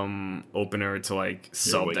 like, opener to, like,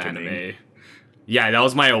 subbed anime. Yeah, that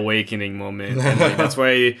was my awakening moment. And, like, that's where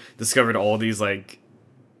I discovered all these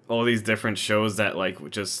different shows that, like,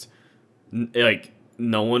 just, like,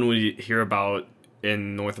 no one would hear about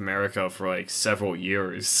in North America for, like, several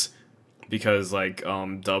years. Because, like,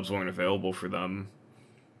 dubs weren't available for them.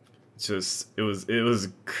 It's just, it was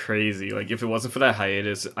crazy. Like, if it wasn't for that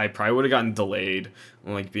hiatus, I probably would have gotten delayed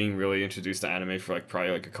on, like, being really introduced to anime for, like,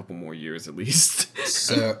 probably, like, a couple more years at least.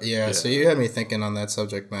 So you had me thinking on that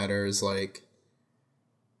subject matter is, like,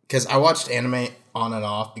 because I watched anime on and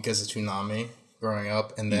off because of Toonami growing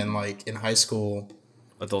up, and then like in high school,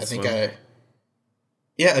 Adult I think Swim.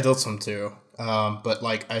 yeah, Adult Swim too. But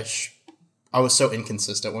like I was so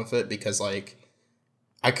inconsistent with it because like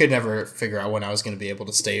I could never figure out when I was going to be able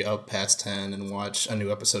to stay up past 10 and watch a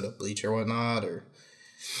new episode of Bleach or whatnot.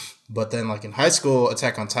 But then like in high school,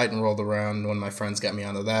 Attack on Titan rolled around when my friends got me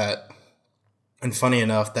onto that. And funny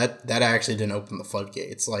enough, that actually didn't open the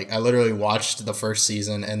floodgates. Like I literally watched the first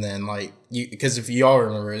season and then like because if you all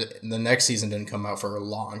remember, the next season didn't come out for a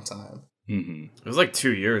long time. Mm-hmm. It was like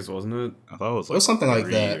 2 years, wasn't it? I thought it was It was something like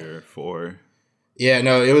 3 that. or 4. Yeah,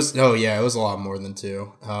 no, it was a lot more than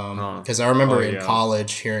 2. Because I remember in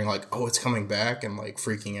college hearing like, oh, it's coming back and like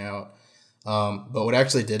freaking out. But what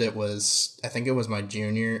actually did it was, I think it was my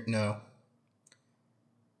junior. No.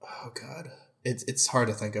 Oh God, it's hard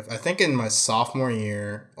to think of. I think in my sophomore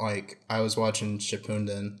year, like I was watching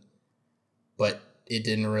Shippuden, but it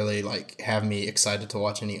didn't really like have me excited to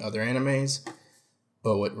watch any other animes.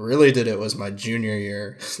 But what really did it was my junior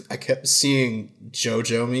year. I kept seeing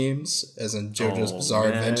JoJo memes, as in JoJo's Bizarre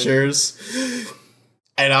Adventures.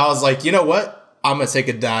 And I was like, you know what? I'm going to take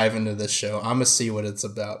a dive into this show. I'm going to see what it's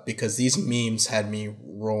about. Because these memes had me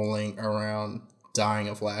rolling around, dying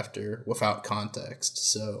of laughter without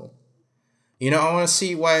context. So, you know, I want to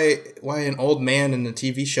see why an old man in a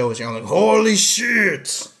TV show is yelling, holy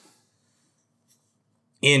shit!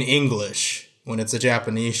 In English, when it's a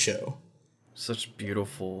Japanese show. Such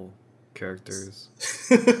beautiful characters.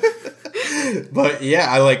 But yeah,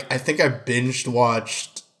 I think I binged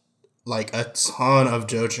watched like a ton of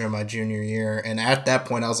JoJo my junior year, and at that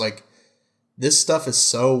point I was like, this stuff is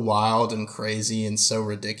so wild and crazy and so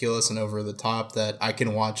ridiculous and over the top that I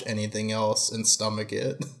can watch anything else and stomach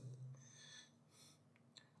it.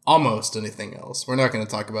 Almost anything else. We're not going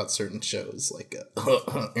to talk about certain shows like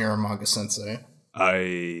Aramanga Sensei.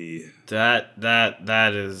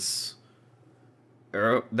 That is.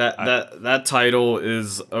 That title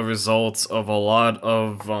is a result of a lot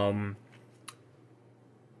of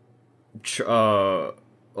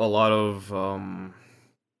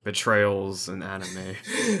betrayals in anime.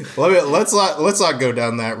 Let's not go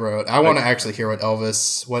down that road. I want to actually hear what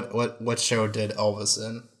Elvis what show did Elvis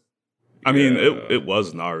in. I mean, it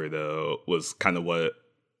was Naruto was kind of what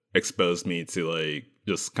exposed me to like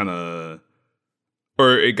just kind of,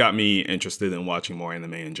 or it got me interested in watching more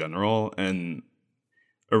anime in general. And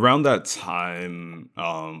around that time,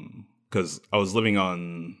 because I was living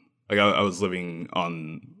on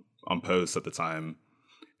Post at the time,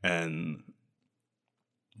 and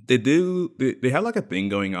they had like a thing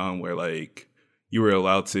going on where like you're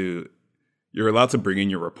allowed to bring in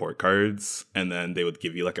your report cards, and then they would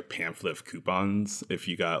give you like a pamphlet of coupons if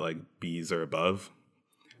you got like B's or above.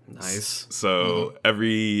 Nice. So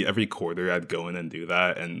every quarter I'd go in and do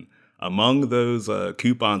that, and among those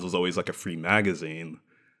coupons was always like a free magazine.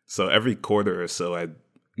 So every quarter or so I'd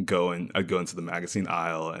go into the magazine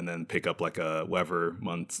aisle and then pick up like a whatever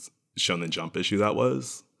month's Shonen Jump issue that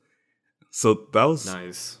was. So that was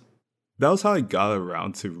nice. That was how I got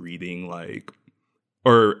around to reading like,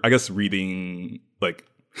 or I guess reading like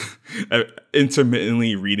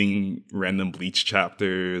intermittently reading random Bleach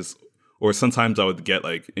chapters, or sometimes I would get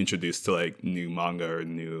like introduced to like new manga or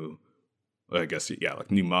new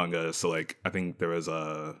manga. So like I think there was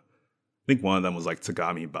I think one of them was like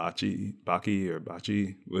Tagami Bachi,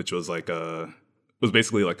 which was like was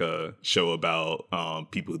basically like a show about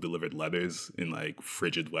people who delivered letters in like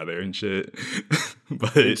frigid weather and shit.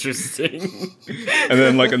 But interesting. And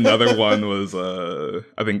then like another one was I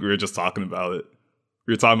think we were just talking about it.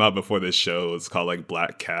 We were talking about before this show. It's called like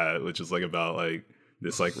Black Cat, which is like about like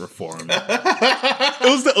this like reform. It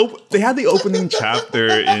was they had the opening chapter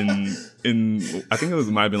in I think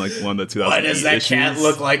it might have been like one of the 2008 Why does that issues. cat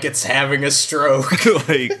look like it's having a stroke?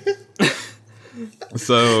 Like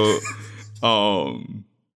so I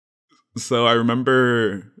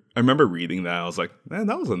remember reading that. I was like, man,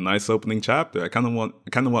 that was a nice opening chapter. I kind of want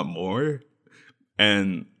more.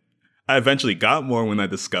 And I eventually got more when I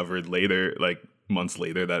discovered later, like months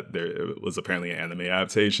later, that there was apparently an anime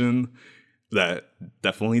adaptation that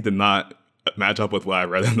definitely did not match up with what I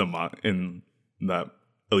read in that,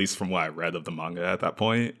 at least from what I read of the manga at that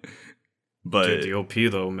point. But Dude, the OP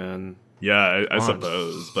though, man. Yeah, I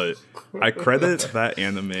suppose. But I credit that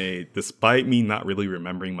anime, despite me not really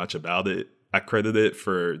remembering much about it, I credit it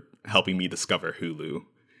for helping me discover Hulu.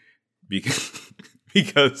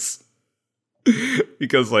 Because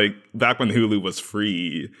like back when Hulu was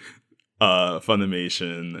free,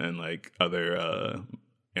 Funimation and like other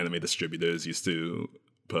anime distributors used to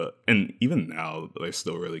put, and even now they're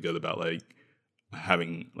still really good about like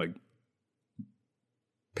having like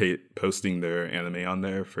posting their anime on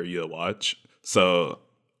there for you to watch. So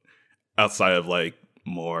outside of like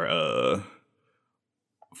more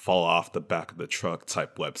fall off the back of the truck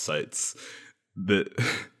type websites, that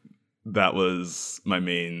that was my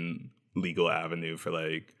main legal avenue for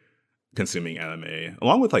like consuming anime,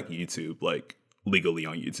 along with like YouTube, like legally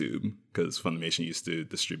on YouTube, because Funimation used to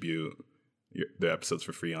distribute their episodes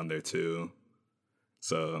for free on there too.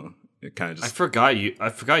 So it kind of just I forgot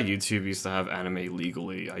YouTube used to have anime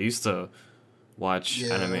legally. I used to watch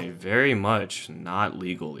anime very much not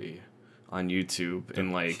legally on YouTube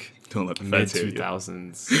in like don't let the mid feds hear you.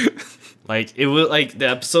 2000s. Like it would like the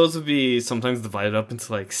episodes would be sometimes divided up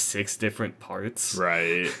into like 6 different parts,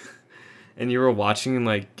 Right. and you were watching in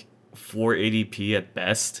like 480p at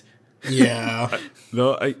best. Yeah.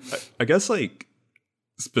 No, I guess like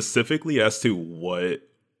specifically as to what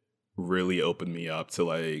really opened me up to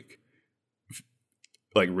like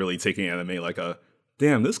really taking anime like a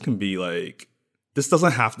damn, this can be like, this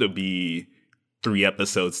doesn't have to be 3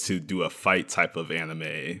 episodes to do a fight type of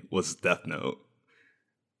anime, was Death Note.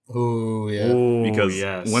 Ooh, yeah. Ooh, Because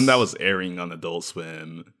yes. when that was airing on Adult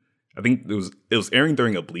Swim, I think it was airing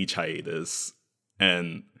during a Bleach hiatus,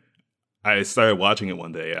 and I started watching it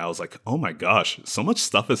one day and I was like, oh my gosh, so much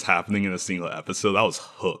stuff is happening in a single episode. I was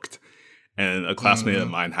hooked. And a classmate of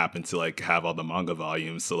mine happened to like have all the manga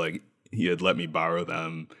volumes, so like he had let me borrow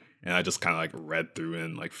them, and I just kind of like read through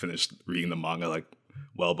and like finished reading the manga like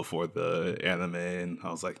well before the anime, and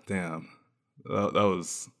I was like, damn, that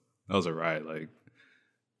was a ride. Like,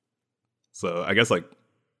 so I guess like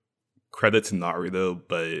credit to Naruto,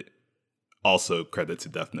 but also credit to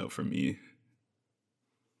Death Note for me.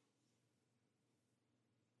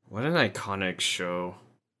 What an iconic show.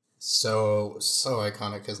 So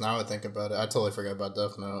iconic, because now I think about it, I totally forgot about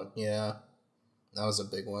Death Note. Yeah, that was a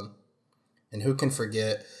big one. And who can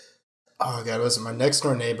forget, oh god, was it My Next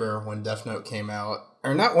Door Neighbor when Death Note came out,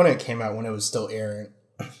 or not when it came out, when it was still airing,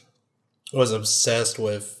 was obsessed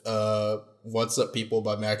with What's Up People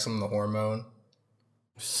by Maximum the Hormone.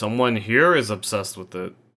 Someone here is obsessed with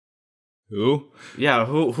it. Who? Yeah,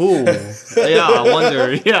 who? Yeah, I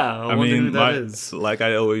wonder. Yeah, I wonder who that is. Like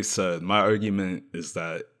I always said, my argument is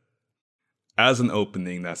that as an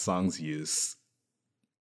opening, that song's use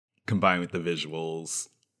combined with the visuals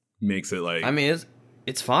makes it like. I mean,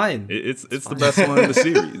 it's fine. It's the best one in the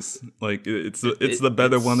series. Like it's the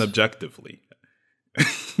better one objectively.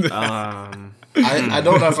 I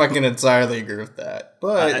don't know if I can entirely agree with that,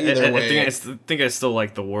 but either way, I think I still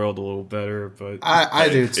like the world a little better. But I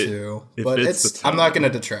do too. But I'm not going to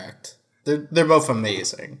detract. They're both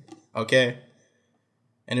amazing. Okay.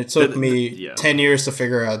 And it took me 10 years to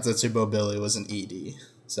figure out Zetsubo Billy was an ED.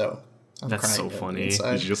 So that's so funny.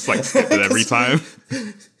 You just like skip it every time.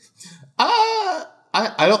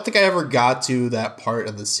 I don't think I ever got to that part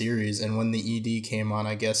of the series, and when the ED came on,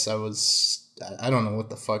 I guess I don't know what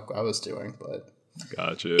the fuck I was doing, but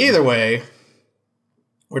gotcha. Either way,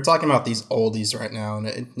 we're talking about these oldies right now,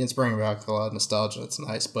 and it's bringing back a lot of nostalgia. It's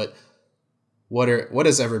nice, but what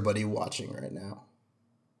is everybody watching right now?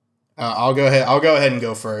 I'll go ahead and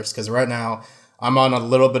go first, because right now I'm on a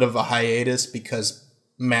little bit of a hiatus because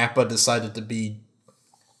Mappa decided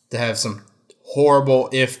to have some horrible,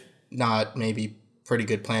 if not maybe pretty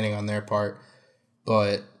good planning on their part.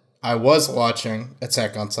 But I was watching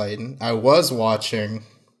Attack on Titan. I was watching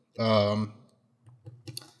Jujutsu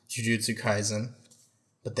Kaisen,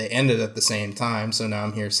 but they ended at the same time. So now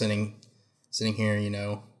I'm here sitting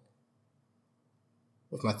here,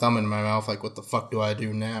 with my thumb in my mouth, like, what the fuck do I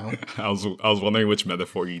do now? I was wondering which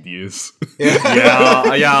metaphor you'd use. yeah.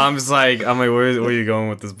 I'm like, where are you going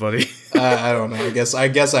with this, buddy? I don't know. I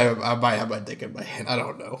guess I might have my dick in my hand. I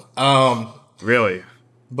don't know. Really?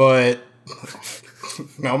 But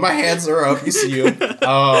no, my hands are up. You see them.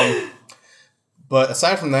 But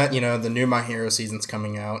aside from that, the new My Hero season's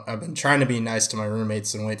coming out. I've been trying to be nice to my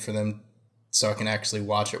roommates and wait for them so I can actually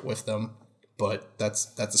watch it with them. But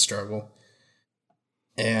that's a struggle.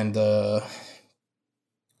 And right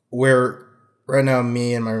now,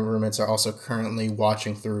 me and my roommates are also currently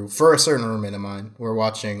watching through, for a certain roommate of mine, we're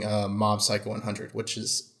watching Mob Psycho 100, which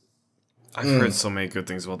is... I've heard so many good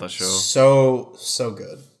things about that show. So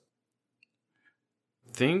good.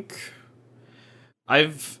 I think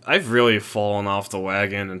I've really fallen off the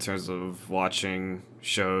wagon in terms of watching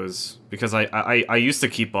shows, because I used to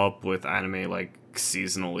keep up with anime like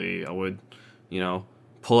seasonally. I would,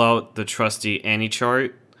 pull out the trusty Annie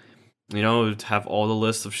chart, have all the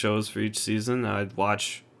lists of shows for each season. I'd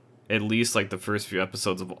watch at least like the first few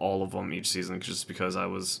episodes of all of them each season, just because I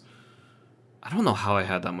don't know how I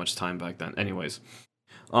had that much time back then. Anyways,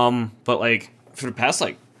 but like for the past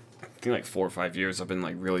like think like 4 or 5 years I've been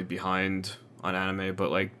like really behind on anime,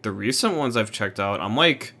 but like the recent ones I've checked out, I'm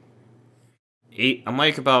like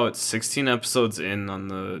about 16 episodes in on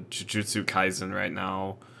the Jujutsu Kaisen right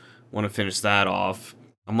now. Want to finish that off.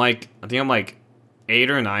 I think I'm like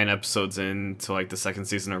 8 or 9 episodes in to like the second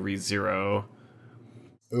season of Re:Zero.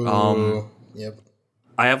 Ooh, yep.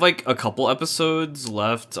 I have like a couple episodes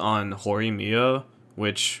left on Horimiya,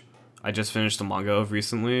 which I just finished the manga of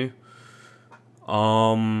recently.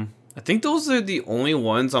 I think those are the only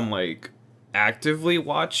ones I'm like actively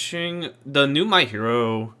watching. The new My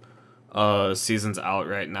Hero season's out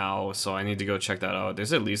right now, so I need to go check that out.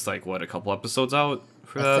 There's at least like a couple episodes out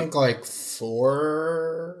for that. I think like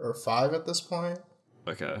 4 or 5 at this point.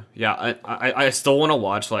 Okay. Yeah, I still want to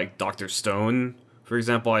watch like Dr. Stone, for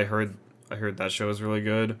example. I heard that show is really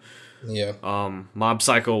good. Yeah. Mob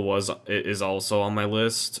Psycho is also on my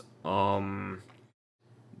list.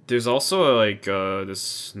 There's also like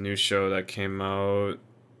this new show that came out,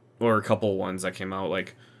 or a couple ones that came out,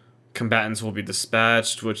 like Combatants Will Be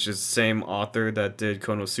Dispatched, which is the same author that did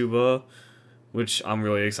Konosuba, which I'm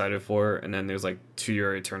really excited for. And then there's like To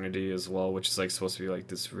Your Eternity as well, which is like supposed to be like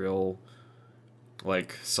this real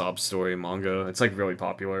like sob story manga. It's like really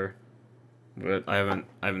popular, but I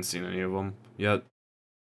haven't seen any of them yet.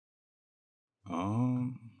 I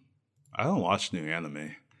don't watch new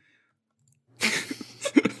anime.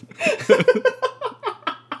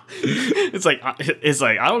 It's like I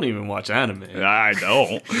don't even watch anime. I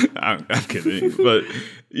don't. I'm kidding, but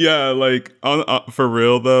yeah, like for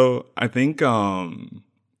real though, I think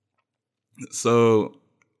so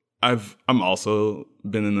I'm also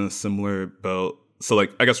been in a similar boat. So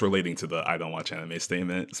like I guess relating to the I don't watch anime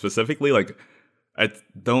statement specifically, like I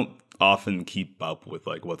don't often keep up with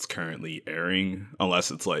like what's currently airing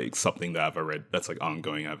unless it's like something that that's like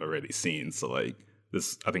ongoing I've already seen. So like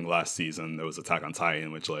this, I think last season there was Attack on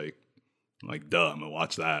Titan, which like duh, I'm gonna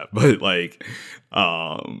watch that. But like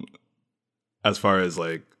as far as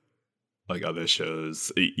like other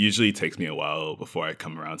shows, it usually takes me a while before I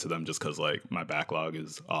come around to them, just because like my backlog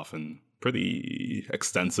is often pretty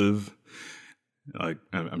extensive. Like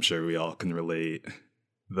I'm sure we all can relate,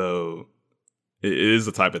 though. It is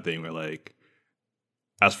the type of thing where like,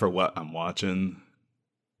 as for what I'm watching,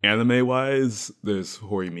 anime wise, there's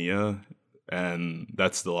Horimiya, and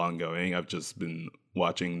that's still ongoing. I've just been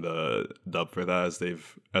watching the dub for that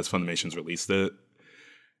as Funimation's released it,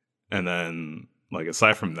 and then like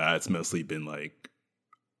aside from that, it's mostly been like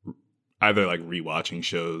either like rewatching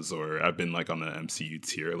shows, or I've been like on the MCU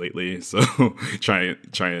tier lately, so trying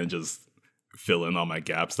to just fill in all my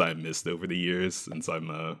gaps that I missed over the years since I'm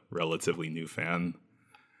a relatively new fan.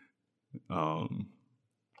 But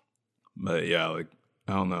yeah, like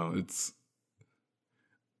I don't know, it's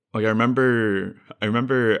like I remember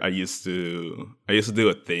I used to do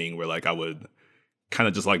a thing where like I would kind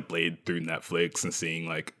of just like blade through Netflix and seeing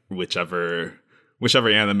like whichever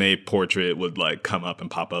anime portrait would like come up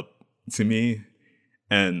and pop up to me.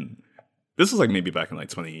 And this was like maybe back in like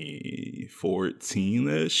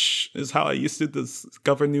 2014-ish is how I used to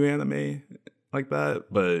discover new anime like that.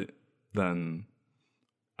 But then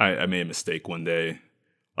I made a mistake one day.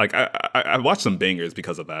 Like I watched some bangers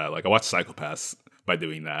because of that. Like I watched Psycho-Pass by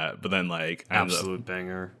doing that. But then like absolute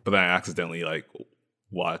banger. But then I accidentally like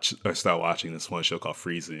start watching this one show called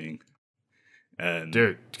Freezing. And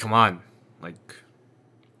dude, come on. Like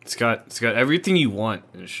it's got everything you want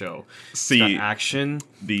in a show. It's got action.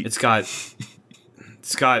 It's got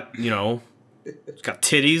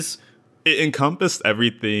titties. It encompassed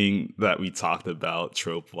everything that we talked about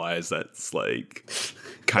trope wise. That's like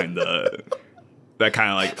kind of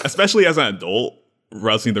like, especially as an adult,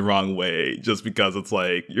 rubs me the wrong way. Just because it's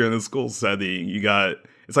like you're in a school setting,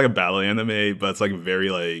 it's like a battle anime, but it's like it's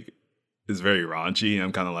very raunchy. And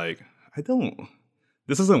I'm kind of like,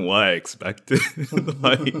 this isn't what I expected.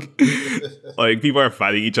 like people are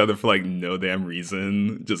fighting each other for like no damn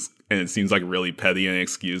reason, and it seems like really petty an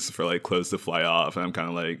excuse for like clothes to fly off, and I'm kind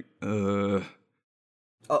of like,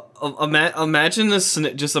 imagine a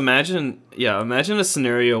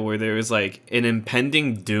scenario where there is like an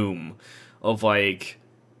impending doom of like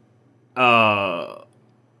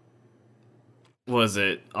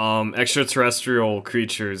extraterrestrial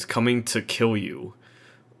creatures coming to kill you,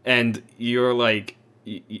 and you're like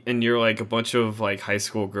a bunch of like high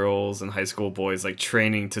school girls and high school boys like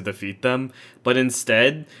training to defeat them, but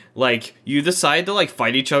instead like you decide to like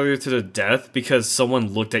fight each other to the death because someone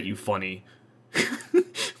looked at you funny.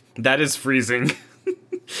 That is Freezing.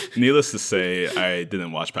 Needless to say, I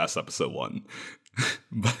didn't watch past episode 1.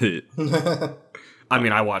 But I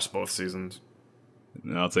mean, I watched both seasons.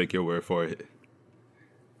 I'll take your word for it.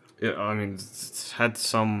 Yeah, I mean, it's had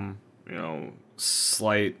some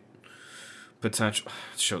slight potential.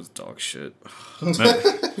 Show's dog shit. But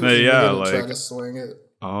You're yeah, gonna try like to swing it.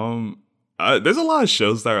 there's a lot of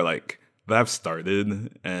shows that are like that have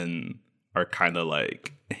started and are kind of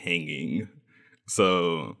like hanging.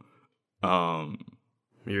 So,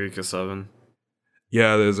 Eureka 7.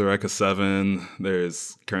 yeah, there's Eureka 7.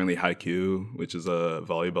 There's currently Haikyuu, which is a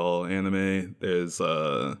volleyball anime. There's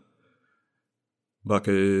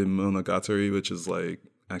Bakemonogatari, which is like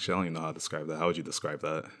actually I don't even know how to describe that. How would you describe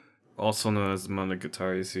that? Also known as the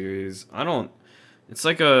Monogatari series. It's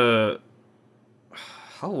like a,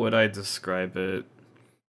 how would I describe it?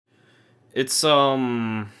 It's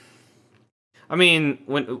I mean,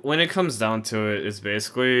 when it comes down to it, it's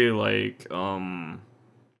basically like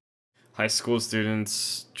high school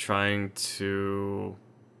students trying to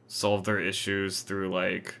solve their issues through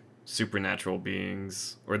like supernatural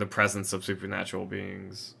beings or the presence of supernatural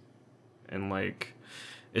beings. And like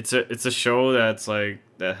it's a show that's like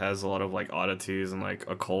that has a lot of like oddities and like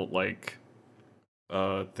occult like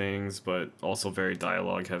things, but also very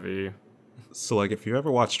dialogue heavy. So like if you ever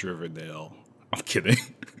watched Riverdale, I'm kidding.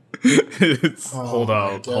 It's Hold my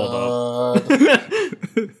up. God.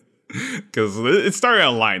 because it's starting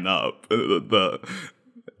to line up the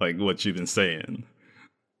like what you've been saying.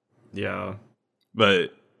 Yeah.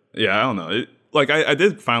 But yeah, I don't know. I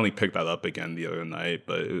did finally pick that up again the other night,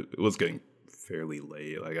 but it was getting fairly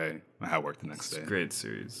late. Like I had work the next It's a day. great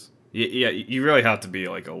series. Yeah, you really have to be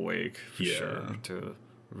like awake for Yeah. sure to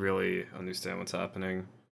really understand what's happening.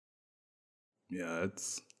 Yeah,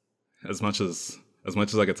 it's as much as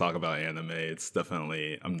I could talk about anime,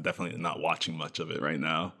 I'm definitely not watching much of it right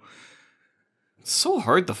now. It's so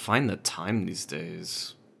hard to find the time these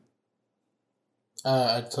days.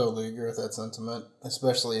 I totally agree with that sentiment,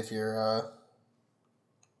 especially if you're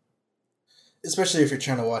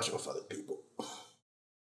trying to watch it with other people.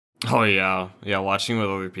 Oh yeah, watching with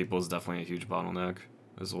other people is definitely a huge bottleneck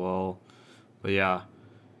as well. But yeah,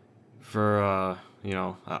 for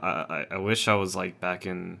I wish I was like back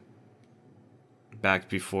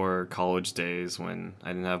before college days when I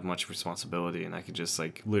didn't have much responsibility and I could just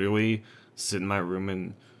like literally sit in my room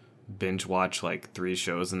and binge watch like 3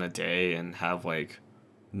 shows in a day and have like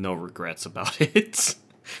no regrets about it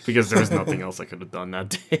because there was nothing else I could have done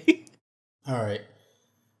that day. All right.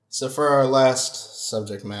 So for our last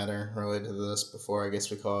subject matter related to this, before I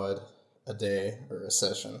guess we call it a day or a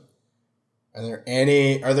session, are there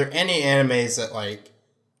any animes that like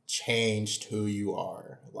changed who you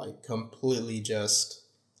are, like completely just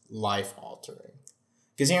life altering?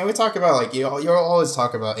 Because we talk about like you'll always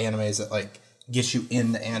talk about animes that like get you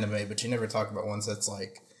into anime, but you never talk about ones that's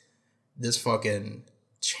like this fucking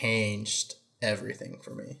changed everything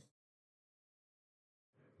for me.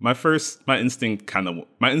 My instinct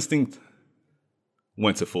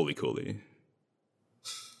went to Fully Cooley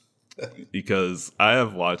because I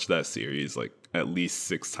have watched that series like at least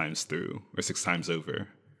 6 times through or 6 times over.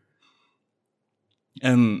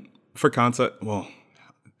 And for context, well,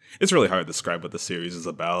 it's really hard to describe what the series is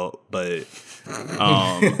about, but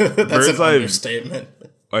That's an understatement.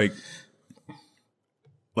 like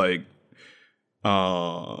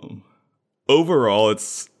overall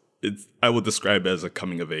it's I would describe it as a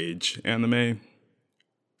coming of age anime.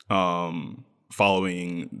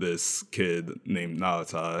 Following this kid named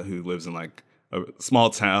Naota who lives in like a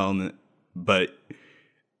small town, but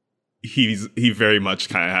he very much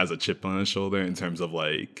kind of has a chip on his shoulder in terms of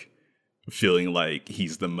like feeling like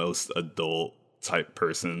he's the most adult type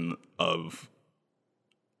person of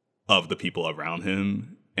the people around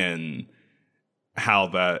him, and how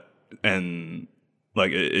that and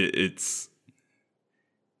like it's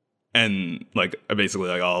and like basically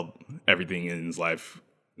like everything in his life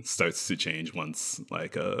starts to change once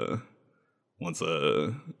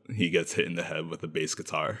he gets hit in the head with a bass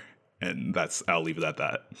guitar, and I'll leave it at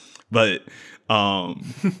that. But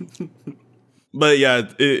but yeah,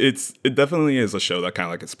 it definitely is a show that kind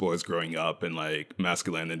of like explores growing up and like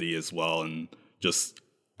masculinity as well, and just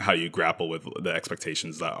how you grapple with the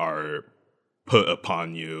expectations that are put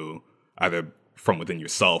upon you either from within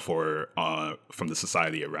yourself or from the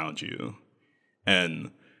society around you. And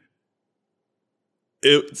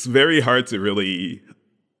it's very hard to really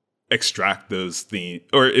extract those things,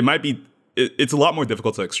 or it might be it's a lot more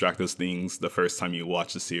difficult to extract those things the first time you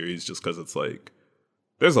watch the series, just because it's like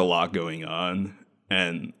there's a lot going on.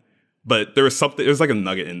 But there's like a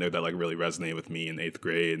nugget in there that like really resonated with me in 8th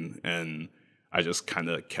grade, and I just kind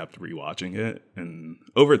of kept rewatching it, and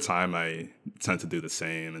over time I tend to do the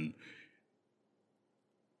same,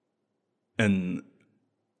 and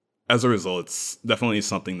as a result, it's definitely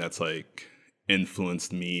something that's like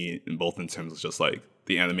influenced me in terms of just like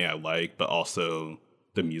the anime I like, but also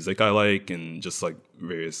the music I like, and just like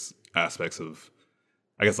various aspects of,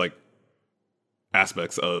 I guess, like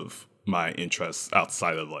aspects of my interests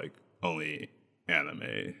outside of like only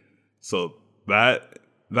anime. So that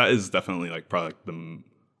is definitely like probably like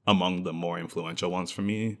among the more influential ones for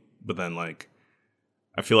me. But then like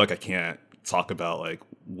I feel like I can't talk about like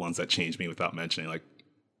ones that changed me without mentioning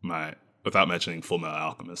Full Metal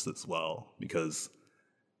Alchemist as well, because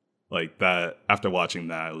like that, after watching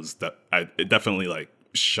that, it definitely like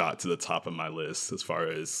shot to the top of my list as far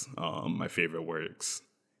as my favorite works.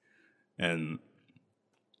 And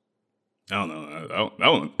I don't know, that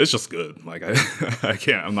one, it's just good. Like I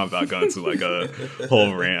can't, I'm not about going to like a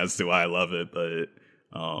whole rant as to why I love it, but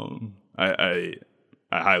I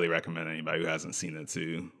highly recommend anybody who hasn't seen it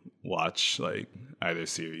to watch like either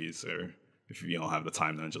series, or if you don't have the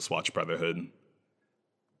time, then just watch Brotherhood.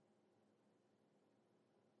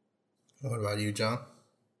 What about you, John?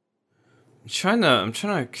 I'm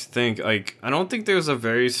trying to think. Like, I don't think there's a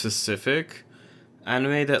very specific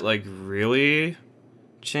anime that like really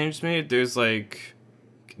changed me. There's like,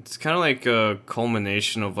 it's kind of like a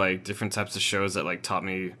culmination of like different types of shows that like taught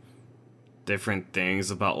me different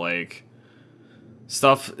things about like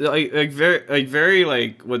stuff like very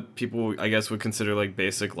like what people I guess would consider like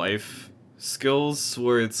basic life skills,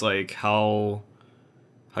 where it's like how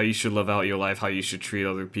you should live out your life, how you should treat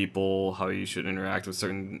other people, how you should interact with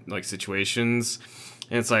certain like situations.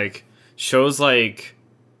 And it's like shows like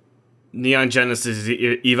Neon Genesis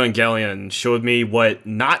Evangelion showed me what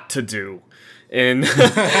not to do and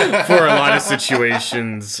for a lot of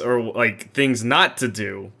situations, or like things not to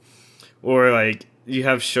do. Or like you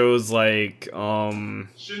have shows like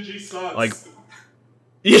Shinji sucks. Like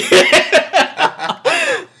yeah.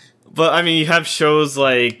 But I mean, you have shows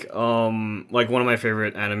like one of my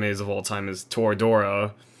favorite animes of all time is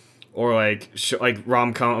Toradora, or like like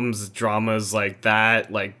rom-coms, dramas like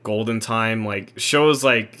that, like Golden Time, like shows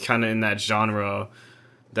like kind of in that genre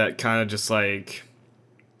that kind of just like,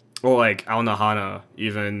 or like Ao Nahana,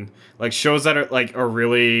 even like shows that are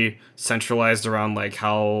really centralized around like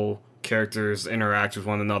how characters interact with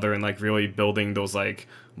one another and like really building those like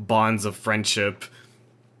bonds of friendship.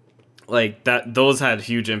 Like that, those had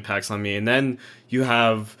huge impacts on me. And then you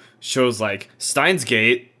have shows like Steins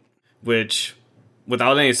Gate, which,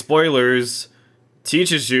 without any spoilers,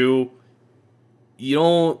 teaches you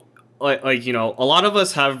don't like you know, a lot of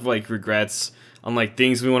us have like regrets on like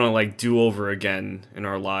things we want to like do over again in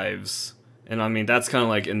our lives, and I mean that's kind of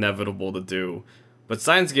like inevitable to do. But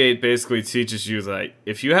Steins Gate basically teaches you that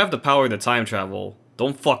if you have the power to time travel,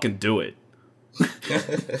 don't fucking do it.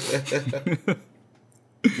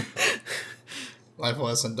 Life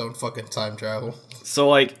lesson: don't fucking time travel. So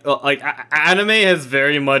like anime has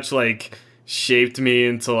very much like shaped me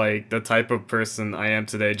into like the type of person I am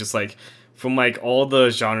today. Just like from like all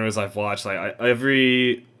the genres I've watched, like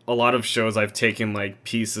a lot of shows I've taken like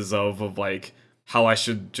pieces of like how I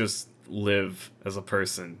should just live as a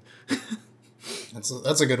person.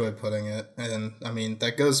 That's a good way of putting it, and I mean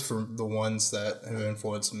that goes for the ones that have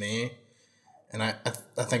influenced me. And I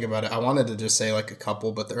think about it. I wanted to just say like a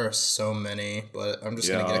couple, but there are so many. But I'm just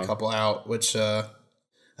gonna get a couple out. Which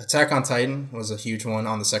Attack on Titan was a huge one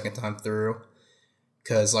on the second time through,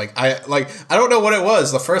 because I don't know what it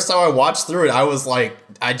was. The first time I watched through it, I was like,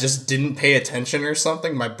 I just didn't pay attention or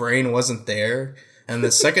something. My brain wasn't there. And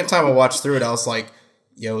the second time I watched through it, I was like,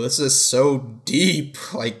 yo, this is so deep.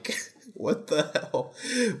 Like, what the hell?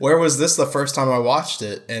 Where was this the first time I watched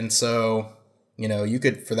it? And so, you know, you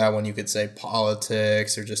could, for that one, you could say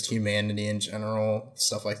politics or just humanity in general,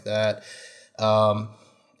 stuff like that.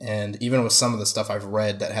 And even with some of the stuff I've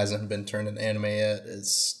read that hasn't been turned into anime yet,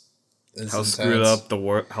 is how intense.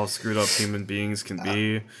 How screwed up human beings can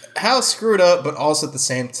be. How screwed up, but also at the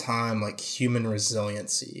same time, like, human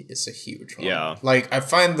resiliency is a huge one. Yeah. Like, I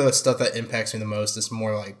find the stuff that impacts me the most is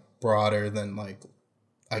more, like, broader than, like,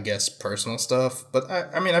 I guess, personal stuff. But,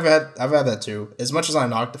 I mean, I've had that, too. As much as I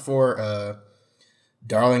knocked it for,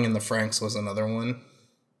 Darling in the Franxx was another one.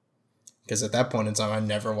 Because at that point in time, I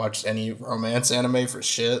never watched any romance anime for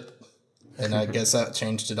shit. And I guess that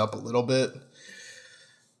changed it up a little bit.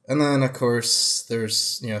 And then, of course,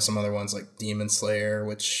 there's, you know, some other ones like Demon Slayer,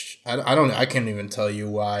 which I can't even tell you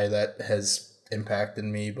why that has impacted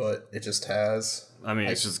me, but it just has. I mean,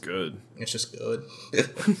 it's just good. It's just good.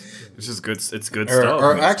 It's just good. It's good stuff.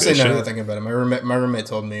 Or actually, now that I think about it, my roommate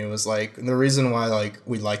told me, it was like, the reason why like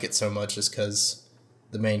we like it so much is because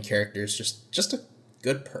the main character is just a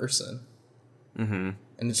good person. Mm-hmm.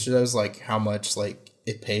 And it shows like how much like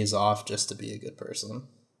it pays off just to be a good person.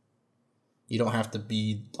 You don't have to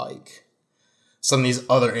be like some of these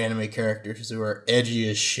other anime characters who are edgy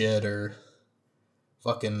as shit or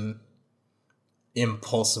fucking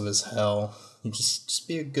impulsive as hell. You just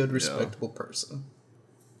be a good, respectable person.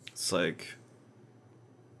 It's like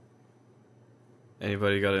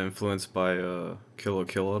anybody got influenced by Kill la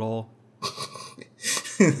Kill at all?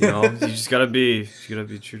 You know, you gotta be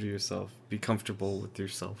true to yourself. Be comfortable with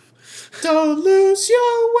yourself. Don't lose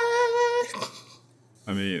your way.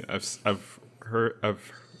 I mean,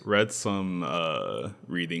 I've read some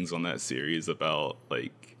readings on that series about,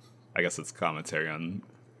 like, I guess it's commentary on,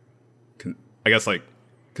 like,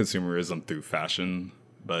 consumerism through fashion,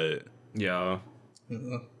 but Yeah.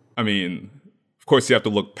 I mean, of course, you have to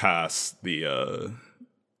look past the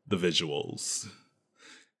visuals.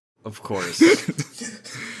 Of course.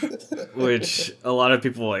 Which a lot of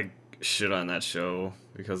people like shit on that show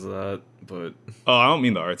because of that, but Oh, I don't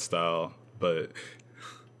mean the art style, but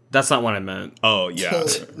that's not what I meant. oh yeah,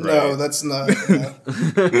 No, right. that's not.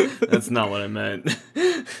 That's not what I meant.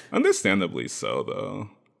 Understandably so, though.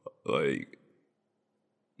 Like,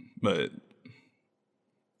 but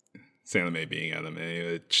it's anime being anime,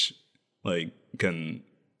 which like can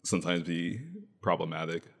sometimes be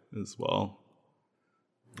problematic as well.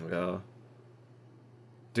 Yeah.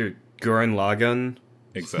 Dude, Gurren Lagann,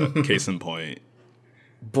 Exact case in point.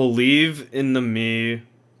 believe in the me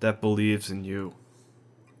that believes in you.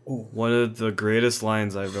 Ooh. One of the greatest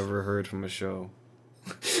lines I've ever heard from a show.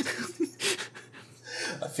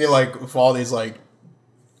 I feel like with all these like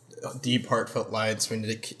deep, heartfelt lines, we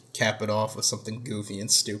need to cap it off with something goofy and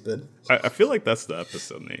stupid. I feel like that's the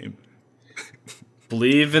episode name.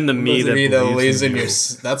 Believe in the me that believes in you.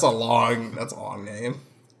 That's a long name.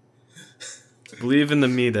 Believe in the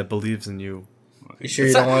me that believes in you. You sure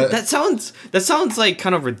you don't want That sounds like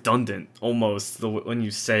kind of redundant almost when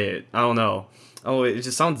you say it. I don't know. Oh, it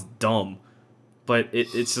just sounds dumb, but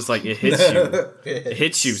it's just like it hits you. It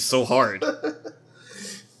hits you so hard.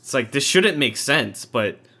 It's like this shouldn't make sense,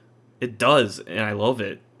 but it does, and I love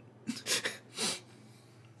it.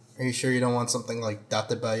 Are you sure you don't want something like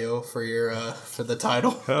Date Bayo for your for the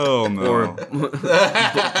title? Hell no. Or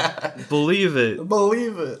believe it.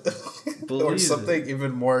 Believe it. Believe Or it. something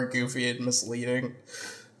even more goofy and misleading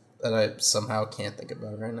that I somehow can't think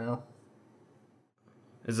about right now.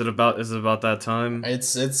 Is it about that time?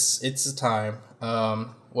 It's a time.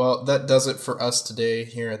 Well, that does it for us today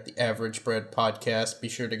here at the Average Bread Podcast. Be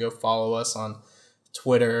sure to go follow us on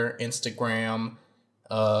Twitter, Instagram.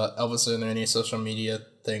 Elvis, are there any social media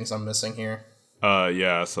things I'm missing here?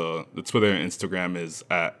 Yeah, so the Twitter and Instagram is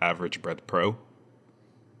at AverageBreadPro.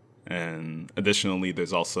 And additionally,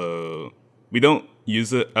 there's also, we don't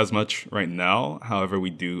use it as much right now. However, we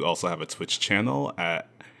do also have a Twitch channel at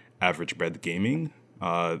Average Bread Gaming.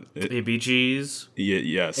 ABGs.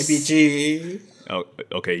 Yes. APG. Oh,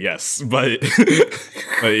 okay, yes, but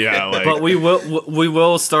but yeah, like, But we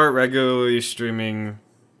will start regularly streaming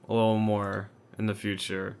a little more in the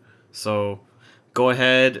future. So go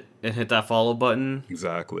ahead and hit that follow button.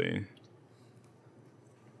 exactly.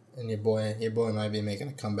 And your boy might be making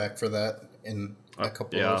a comeback for that in a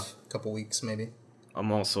couple weeks maybe.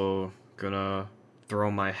 I'm also gonna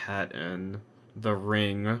throw my hat in the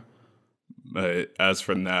ring. But as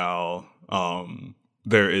for now,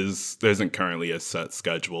 there isn't currently a set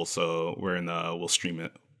schedule, so we'll stream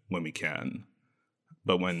it when we can.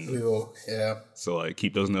 But when We will, yeah. so like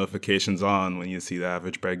keep those notifications on when you see the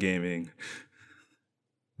Average Bread Gaming.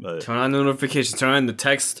 But Turn on notifications. Turn on the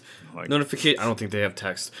text like, notification. I don't think they have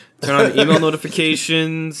text. Turn on email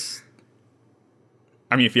notifications.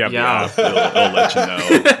 I mean, if you have Yeah. the app, it'll let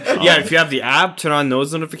you know. Yeah, if you have the app, turn on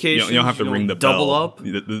those notifications. You don't have to ring the bell. double up.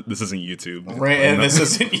 This isn't YouTube. And this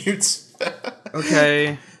isn't YouTube.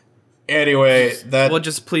 Okay. Anyway, that Well,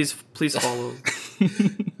 just please follow.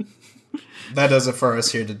 that does it for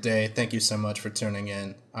us here today. Thank you so much for tuning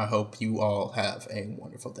in. I hope you all have a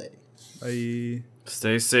wonderful day. Bye.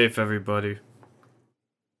 Stay safe, everybody.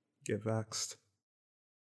 Get vaxxed.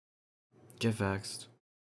 Get vaxxed.